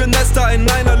 Vogelnester in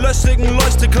einer löchrigen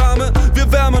Leuchtreklame. Wir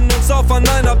wärmen uns auf an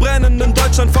einer brennenden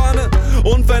Deutschlandfahne.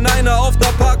 Und wenn einer auf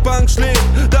der Parkbank schläft,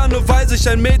 dann nur weil sich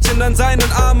ein Mädchen an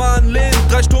seinen Arm anlehnt.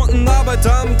 3 Stunden Arbeit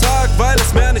am Tag, weil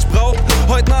es mehr nicht braucht.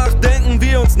 Heute Nacht denken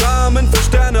wir uns Namen für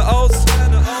Sterne aus.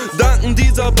 Danken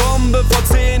dieser Bombe vor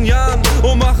 10 Jahren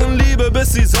und machen Liebe,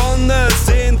 bis die Sonne es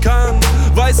sehen kann.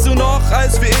 Weißt du noch,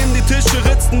 als wir in die Tische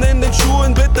ritzten in den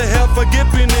Schuhen? Bitte Herr,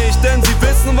 vergib ihn nicht, denn sie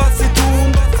wissen, was sie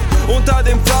tun. Unter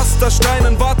den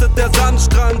Pflastersteinen wartet der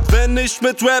Sandstrand. Wenn nicht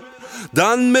mit Rap,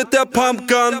 dann mit der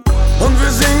Pumpgun. Und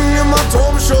wir singen im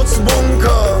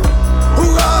Atomschutzbunker.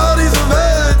 Hurra, diese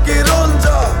Welt geht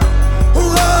unter.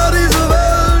 Hurra, diese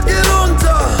Welt geht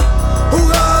unter.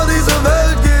 Hurra, diese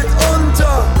Welt geht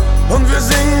unter. Und wir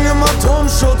singen im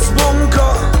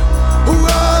Atomschutzbunker.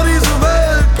 Hurra, diese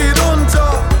Welt geht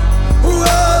unter.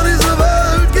 Hurra, diese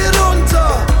Welt geht unter.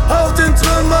 Auf den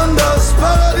Trümmern das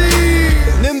Paradies.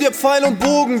 Nimm dir Pfeil und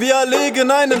Bogen, wir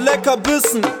erlegen einen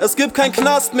Leckerbissen. Es gibt kein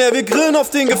Knast mehr, wir grillen auf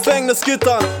den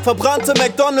Gefängnisgittern. Verbrannte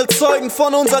McDonalds zeugen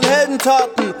von unseren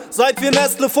Heldentaten. Seit wir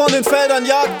Nestle von den Feldern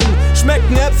jagten,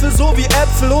 schmecken Äpfel so wie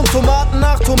Äpfel und Tomaten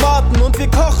nach Tomaten. Und wir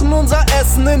kochen unser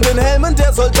Essen in den Helmen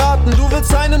der Soldaten. Du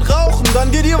willst einen rauchen, dann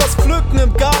geh dir was pflücken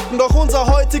im Garten. Doch unser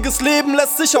heutiges Leben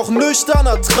lässt sich auch nüchtern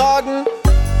ertragen.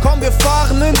 Komm, wir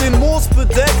fahren in den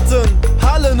moosbedeckten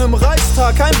Hallen im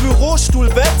Reichstag, ein Bürostuhl,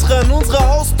 Wettrennen. Unsere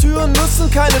Haustüren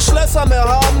müssen keine Schlösser mehr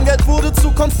haben. Geld wurde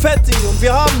zu Konfetti und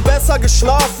wir haben besser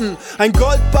geschlafen. Ein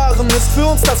Goldbarren ist für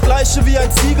uns das gleiche wie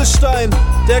ein Ziegelstein.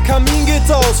 Der Kamin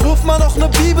geht aus, wirf mal noch ne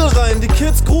Bibel rein. Die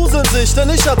Kids gruseln sich,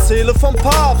 denn ich erzähle vom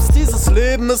Papst. Dieses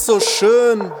Leben ist so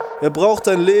schön, er braucht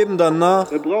ein Leben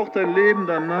danach. Er braucht ein Leben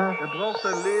danach. Er braucht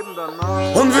ein Leben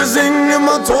danach. Und wir singen im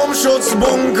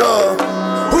Atomschutzbunker.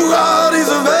 Hurra,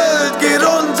 diese Welt geht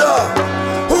unter.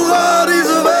 Hurra,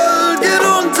 diese Welt geht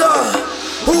unter.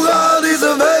 Hurra,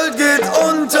 diese Welt geht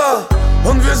unter.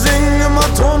 Und wir singen im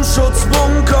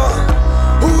Atomschutzbunker.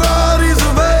 Hurra,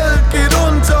 diese Welt geht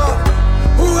unter.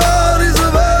 Hurra,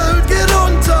 diese Welt geht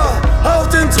unter. Auf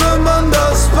den Trümmern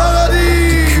das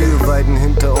Paradies. Die Kühlweiden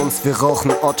hinter uns, wir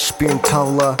rauchen Ott, spielen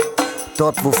Taula.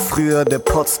 Dort, wo früher der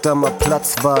Potsdamer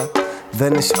Platz war.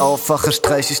 Wenn ich aufwache,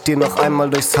 streich ich dir noch einmal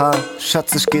durchs Haar.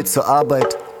 Schatz, ich geh zur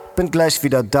Arbeit. bin gleich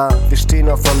wieder da. Wir stehen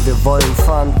auf, wann wir wollen,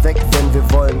 fahren weg, wenn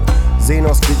wir wollen. Sehen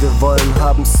aus, wie wir wollen,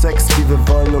 haben Sex, wie wir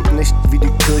wollen und nicht wie die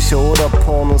Kirche oder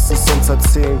Pornos es uns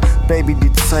erzählen. Baby,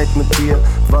 die Zeit mit dir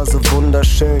war so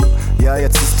wunderschön. Ja,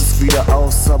 jetzt ist es wieder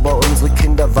aus, aber unsere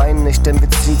Kinder weinen nicht, denn wir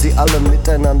ziehen sie alle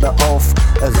miteinander auf.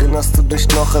 Erinnerst du dich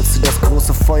noch, als sie das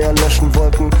große Feuer löschen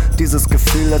wollten? Dieses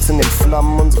Gefühl, als in den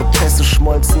Flammen unsere Pässe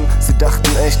schmolzen. Sie dachten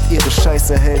echt, ihre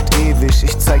Scheiße hält ewig.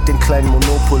 Ich zeig den kleinen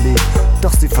Monopoly,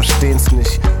 doch sie verstehen's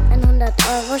nicht. Ein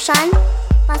 100-Euro-Schein?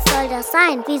 Was soll das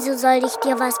sein? Wieso soll ich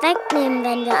dir was wegnehmen,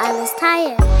 wenn wir alles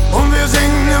teilen? Und wir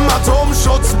singen im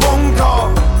Atomschutzbunker.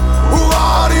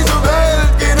 Hurra, diese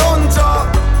Welt geht unter.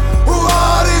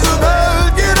 Hurra, diese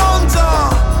Welt geht unter.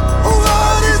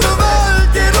 Hurra, diese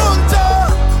Welt geht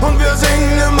unter. Und wir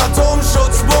singen im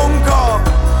Atomschutzbunker.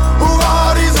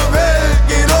 Hurra, diese Welt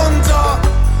geht unter.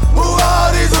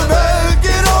 Hurra, diese Welt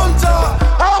geht unter.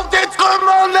 Auf den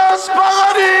Trümmern des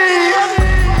Paradies.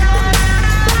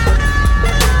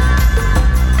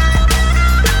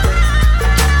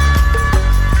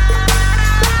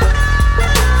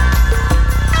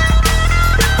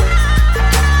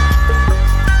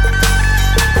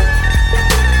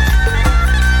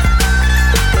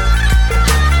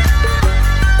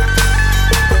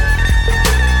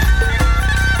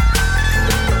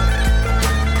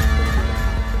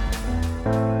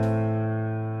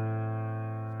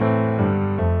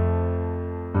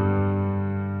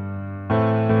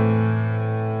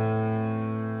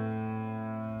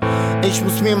 Ich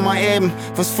muss mir mal eben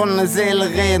was von der Seele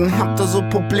reden. Hab da so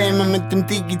Probleme mit dem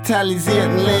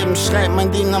digitalisierten Leben. Schreib mein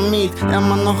Dynamit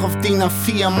immer noch auf DIN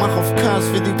A4. Mach auf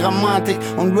Curse für die Dramatik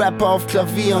und rappe auf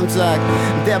Klavier und sag: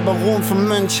 Der Baron von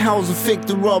Münchhausen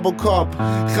fickte Robocop.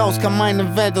 Raus kam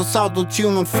meine Welt aus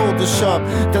Autotune und Photoshop.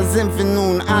 Da sind wir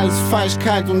nun, alles falsch,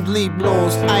 kalt und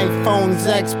lieblos. iPhone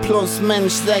 6 Plus,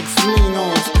 Mensch 6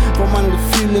 Minus. Wo man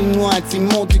Gefühle nur als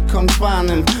Emoticon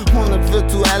wahrnimmt. 100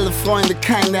 virtuelle Freunde,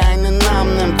 kein der einen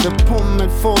Namen nimmt. Wir pumpen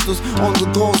mit Fotos unsere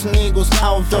großen Egos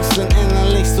auf, doch sind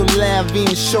innerlich so leer wie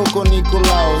ein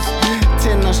Schoko-Nikolaus.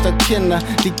 Tinder statt Kinder,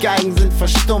 die Geigen sind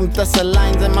verstummt. Das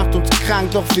Alleinsein macht uns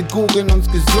krank, doch wir googeln uns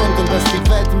gesund. Und dass die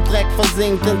Welt im Dreck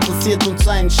versinkt, interessiert uns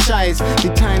einen Scheiß.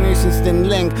 Wir teilen höchstens den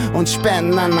Link und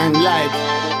spenden an ein Like.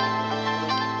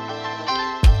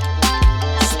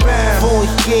 Wo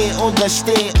ich geh oder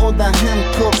steh oder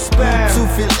hinguck, zu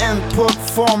viel Input,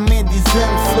 vor mir die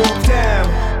Sinnflut.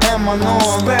 Immer nur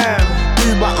Spam,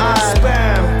 überall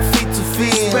Spam, viel zu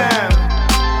viel Spam.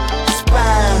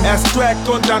 Spam. Erst Track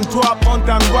und dann Drop und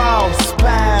dann Wow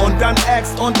Spam. Und dann Ex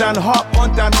und dann Hop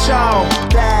und dann Ciao.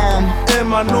 Damn.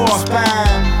 Immer nur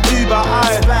Spam,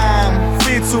 überall Spam.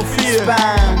 Viel zu viel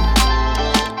Spam.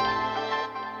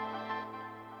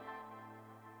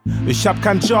 Ich hab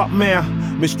keinen Job mehr,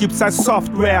 mich gibt's als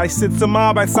Software. Ich sitze im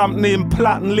Arbeitsamt neben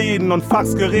Plattenläden und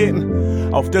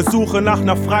Faxgeräten, auf der Suche nach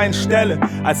einer freien Stelle,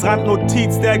 als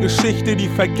Randnotiz der Geschichte, die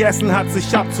vergessen hat,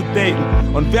 sich abzudaten.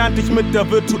 Und während ich mit der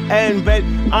virtuellen Welt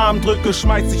Arm drücke,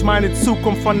 schmeißt sich meine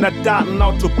Zukunft von der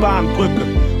Datenautobahnbrücke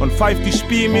und pfeift die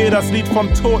Spiel mir das Lied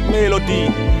vom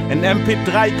Tod-Melodie in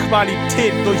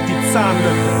MP3-Qualität durch die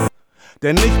Zahnlücke.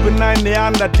 Denn ich bin ein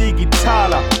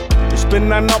Neander-Digitaler. Ich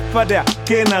bin ein Opfer der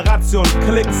Generation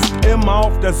Klicks, immer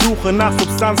auf der Suche nach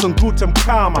Substanz und gutem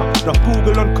Karma. Doch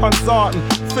Google und Konsorten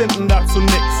finden dazu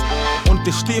nix. Und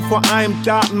ich steh vor einem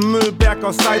Datenmüllberg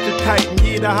aus Eitelkeiten.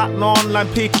 Jeder hat eine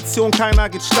Online-Petition, keiner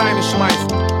geht Steine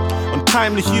schmeißen. Und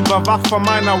heimlich überwacht von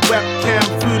meiner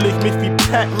Webcam fühle ich mich wie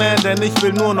Pac-Man, denn ich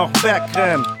will nur noch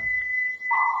wegrennen.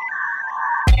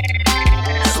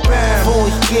 Wo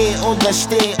ich geh oder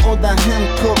steh oder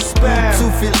hinguck, Spam.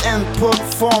 Zu viel Input,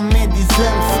 vor mir die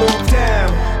Sinnflut.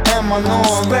 Damn. Immer nur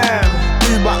Spam.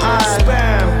 Überall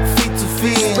Spam. Viel zu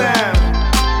viel Spam.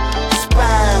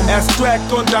 Spam. Erst Track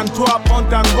und dann Drop und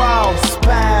dann Wow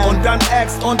Spam. Und dann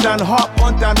Ex und dann Hop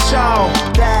und dann Ciao.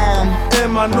 Damn.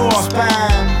 Immer nur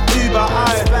Spam.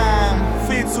 Überall Spam.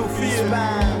 Viel zu viel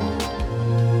Spam.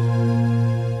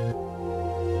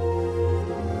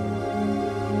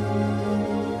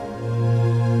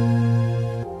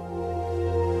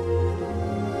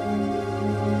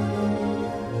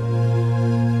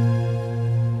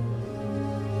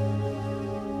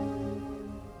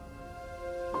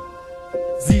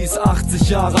 Sie ist 18 60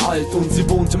 Jahre alt und sie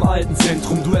wohnt im alten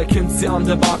Zentrum. Du erkennst sie an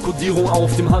der Barkodierung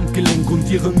auf dem Handgelenk. Und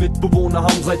ihre Mitbewohner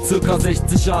haben seit circa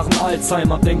 60 Jahren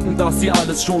Alzheimer, denken, dass sie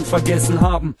alles schon vergessen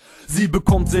haben. Sie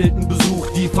bekommt selten Besuch,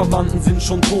 die Verwandten sind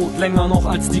schon tot, länger noch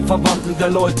als die Verwandten der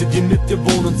Leute, die mit ihr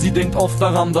wohnen. Und sie denkt oft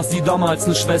daran, dass sie damals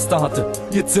eine Schwester hatte.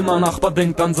 Ihr Zimmernachbar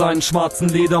denkt an seinen schwarzen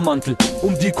Ledermantel.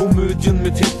 Und die Komödien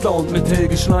mit Hitler und mit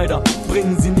Helge Schneider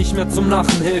bringen sie nicht mehr zum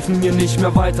Lachen, helfen mir nicht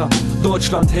mehr weiter.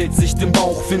 Deutschland hält sich den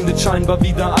Bauch, findet scheinbar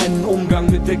wieder einen Umgang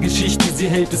mit der Geschichte. Sie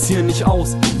hält es hier nicht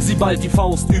aus, sie ballt die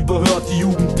Faust, überhört die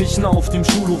Jugendlichen auf dem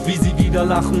Schulhof, wie sie wieder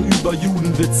lachen über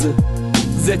Judenwitze.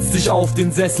 Setzt sich auf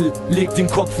den Sessel, legt den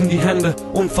Kopf in die Hände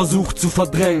und versucht zu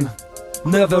verdrängen.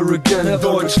 Never again,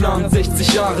 Deutschland,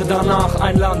 60 Jahre danach,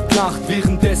 ein Land lacht.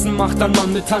 Währenddessen macht ein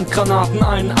Mann mit Handgranaten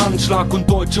einen Anschlag. Und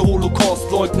deutsche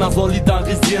Holocaust-Leugner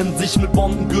solidarisieren sich mit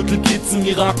Bombengürtelkids im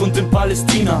Irak und in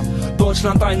Palästina.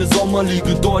 Deutschland eine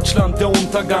Sommerliebe, Deutschland der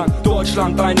Untergang.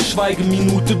 Deutschland eine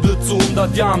Schweigeminute wird zu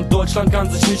 100 Jahren. Deutschland kann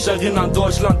sich nicht erinnern,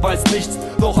 Deutschland weiß nichts.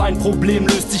 Doch ein Problem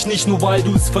löst sich nicht nur, weil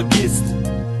du es vergisst.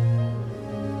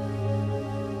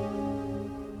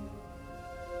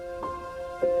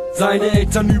 Seine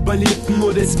Eltern überlebten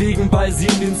nur deswegen, weil sie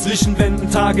in den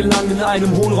Zwischenwänden tagelang in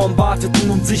einem Hohlraum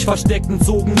warteten und sich versteckten,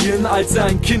 zogen ihn, als er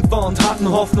ein Kind war, und hatten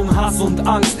Hoffnung, Hass und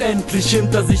Angst endlich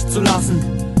hinter sich zu lassen.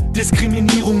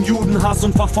 Diskriminierung, Judenhass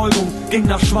und Verfolgung ging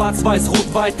nach Schwarz-Weiß,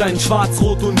 Rot weiter in Schwarz,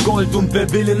 Rot und Gold. Und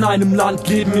wer will in einem Land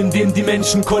leben, in dem die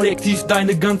Menschen kollektiv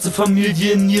deine ganze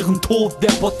Familie in ihren Tod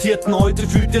deportierten? Heute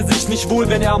fühlt er sich nicht wohl,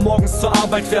 wenn er morgens zur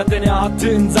Arbeit fährt, denn er hatte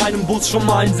in seinem Bus schon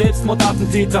mal einen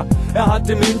Selbstmordattentäter. Er hat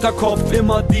im Hinterkopf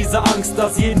immer diese Angst,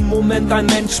 dass jeden Moment ein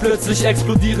Mensch plötzlich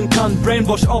explodieren kann.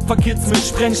 Brainwash-Opferkids mit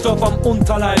Sprengstoff am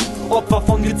Unterleib, Opfer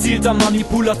von gezielter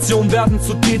Manipulation werden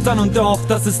zu Tätern, und er hofft,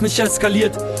 dass es nicht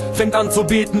eskaliert. Fängt an zu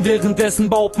beten, währenddessen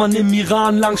baut man im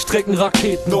Iran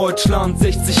Langstreckenraketen. Deutschland,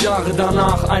 60 Jahre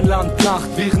danach, ein Land lacht.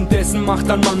 Währenddessen macht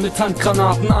ein Mann mit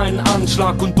Handgranaten einen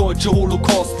Anschlag. Und deutsche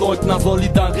Holocaust-Leugner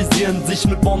solidarisieren sich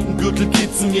mit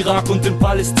Bombengürtelkids im Irak und in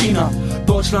Palästina.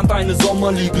 Deutschland eine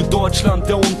Sommerliebe, Deutschland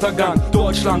der Untergang.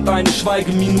 Deutschland eine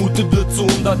Schweigeminute wird zu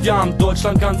 100 Jahren.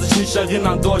 Deutschland kann sich nicht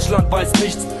erinnern, Deutschland weiß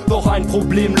nichts. Doch ein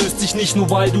Problem löst sich nicht nur,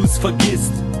 weil du es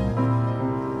vergisst.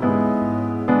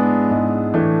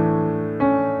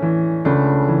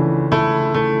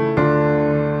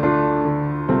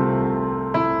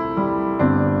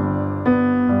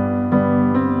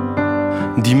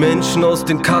 Die Menschen aus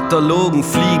den Katalogen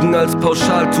fliegen als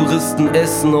Pauschaltouristen,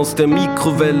 essen aus der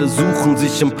Mikrowelle, suchen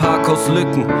sich im Parkhaus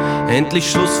Lücken. Endlich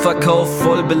Schlussverkauf,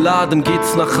 voll beladen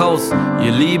geht's nach Haus.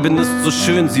 Ihr Leben ist so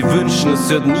schön, sie wünschen,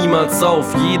 es hört niemals auf.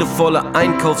 Jede volle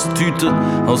Einkaufstüte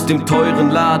aus dem teuren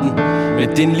Laden.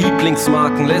 Mit den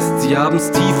Lieblingsmarken lässt sie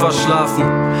abends tiefer schlafen.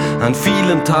 An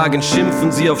vielen Tagen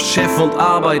schimpfen sie auf Chef und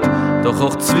Arbeit. Doch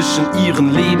auch zwischen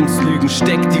ihren Lebenslügen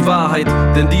steckt die Wahrheit.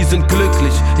 Denn die sind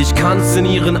glücklich, ich kann's in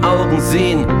ihren Augen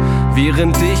sehen.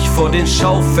 Während ich vor den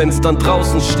Schaufenstern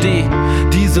draußen steh.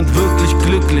 Die sind wirklich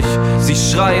glücklich, sie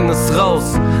schreien es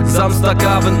raus.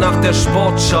 Samstagabend nach der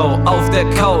Sportschau auf der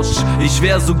Couch. Ich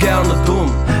wär so gerne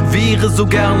dumm, wäre so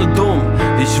gerne dumm.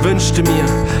 Ich wünschte mir,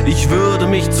 ich würde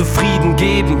mich zufrieden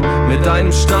geben mit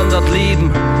einem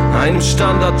Standardleben, einem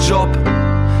Standardjob.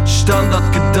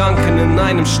 Standardgedanken in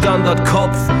einem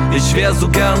Standardkopf. Ich wär so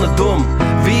gerne dumm,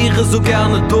 wäre so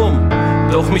gerne dumm.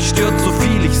 Doch mich stört so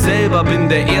viel, ich selber bin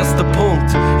der erste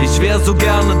Punkt. Ich wär so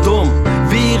gerne dumm,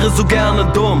 wäre so gerne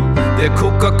dumm. Der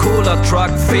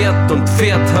Coca-Cola-Truck fährt und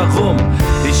fährt herum.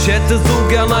 Ich hätte so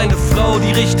gern eine Frau,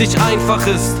 die richtig einfach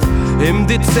ist. Im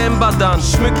Dezember dann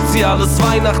schmückt sie alles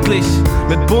weihnachtlich.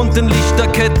 Mit bunten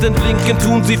Lichterketten blinken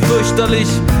tun sie fürchterlich.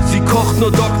 Sie kocht nur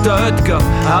Dr. Oetker,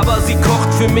 aber sie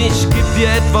kocht für mich. Gibt ihr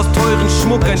etwas teuren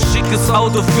Schmuck, ein schickes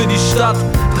Auto für die Stadt.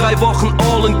 3 Wochen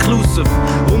all-inclusive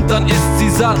und dann ist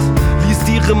sie satt. Liest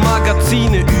ihre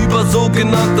Magazine über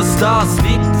sogenannte Stars.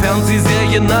 Legt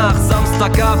Fernsehserien nach,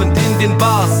 Samstagabend in den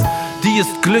Bars. Die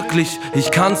ist glücklich, ich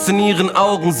kann's in ihren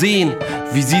Augen sehen,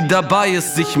 wie sie dabei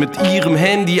ist, sich mit ihrem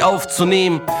Handy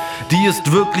aufzunehmen. Die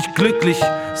ist wirklich glücklich,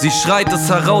 sie schreit es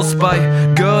heraus bei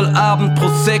Girl, Abend,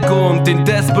 Prosecco und den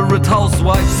Desperate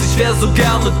Housewives. Ich wär so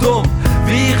gerne dumm,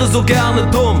 wäre so gerne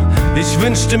dumm. Ich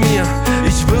wünschte mir,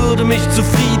 ich würde mich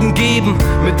zufrieden geben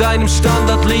mit einem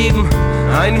Standardleben,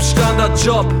 einem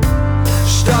Standardjob.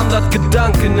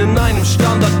 Standardgedanken in einem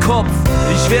Standardkopf.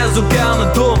 Ich wär so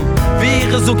gerne dumm,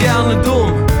 wäre so gerne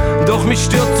dumm. Doch mich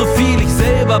stört so viel, ich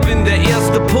selber bin der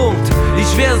erste Punkt.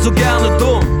 Ich wär so gerne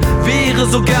dumm, wäre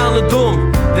so gerne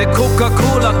dumm. Der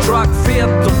Coca-Cola-Truck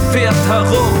fährt und fährt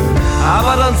herum.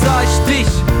 Aber dann sah ich dich,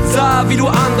 sah, wie du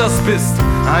anders bist.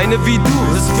 Eine wie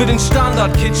du ist für den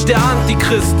Standard-Kitsch der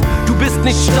Antichrist. Du bist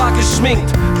nicht stark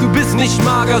geschminkt, du bist nicht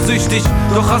magersüchtig,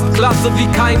 doch hast Klasse wie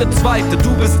keine zweite.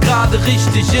 Du bist gerade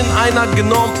richtig, in einer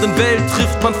genormten Welt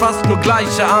trifft man fast nur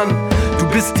Gleiche an. Du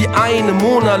bist die eine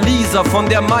Mona Lisa von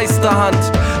der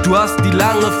Meisterhand. Du hast die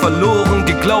lange verloren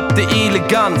geglaubte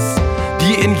Eleganz,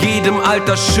 die in jedem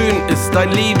Alter schön ist,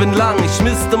 dein Leben lang. Ich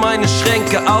misste meine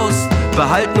Schränke aus,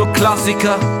 behalt nur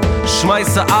Klassiker,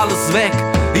 schmeiße alles weg.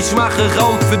 Ich mache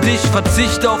Raum für dich,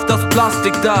 verzichte auf das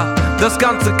Plastik da, das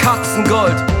ganze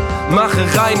Katzengold, mache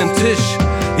reinen Tisch.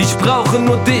 Ich brauche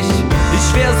nur dich,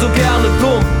 ich wär so gerne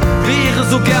dumm, wäre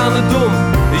so gerne dumm.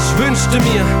 Ich wünschte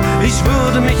mir, ich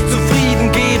würde mich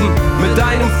zufrieden geben mit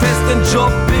einem festen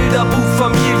Job, Bilderbuch,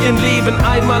 Familienleben,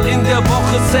 einmal in der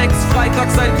Woche Sex,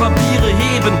 freitags ein Papiere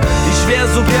heben. Ich wär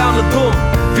so gerne dumm,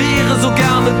 wäre so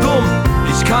gerne dumm.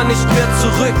 Ich kann nicht mehr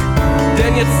zurück,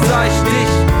 denn jetzt sah ich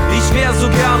dich. Ich wär so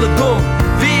gerne dumm,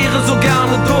 wäre so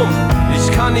gerne dumm.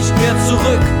 Ich kann nicht mehr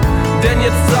zurück, denn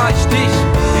jetzt sah ich dich.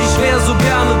 Ich wär so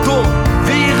gerne dumm,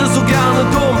 wäre so gerne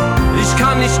dumm. Ich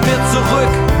kann nicht mehr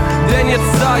zurück, denn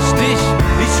jetzt sah ich dich.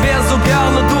 Ich wär so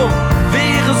gerne dumm,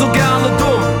 wäre so gerne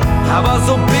dumm. Aber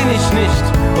so bin ich nicht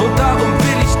und darum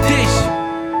will ich dich.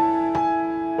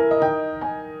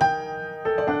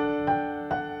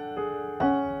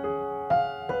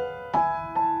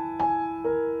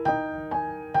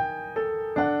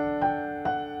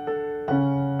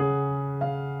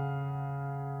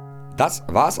 Das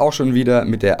war's auch schon wieder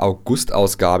mit der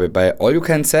August-Ausgabe bei All You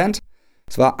Can Stand.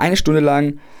 Es war 1 Stunde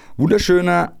lang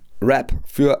wunderschöner Rap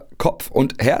für Kopf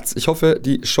und Herz. Ich hoffe,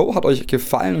 die Show hat euch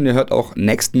gefallen und ihr hört auch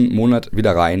nächsten Monat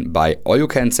wieder rein bei All You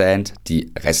Can Stand,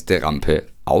 die Resterampe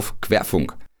auf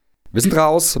Querfunk. Wir sind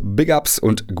raus, Big Ups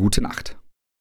und gute Nacht.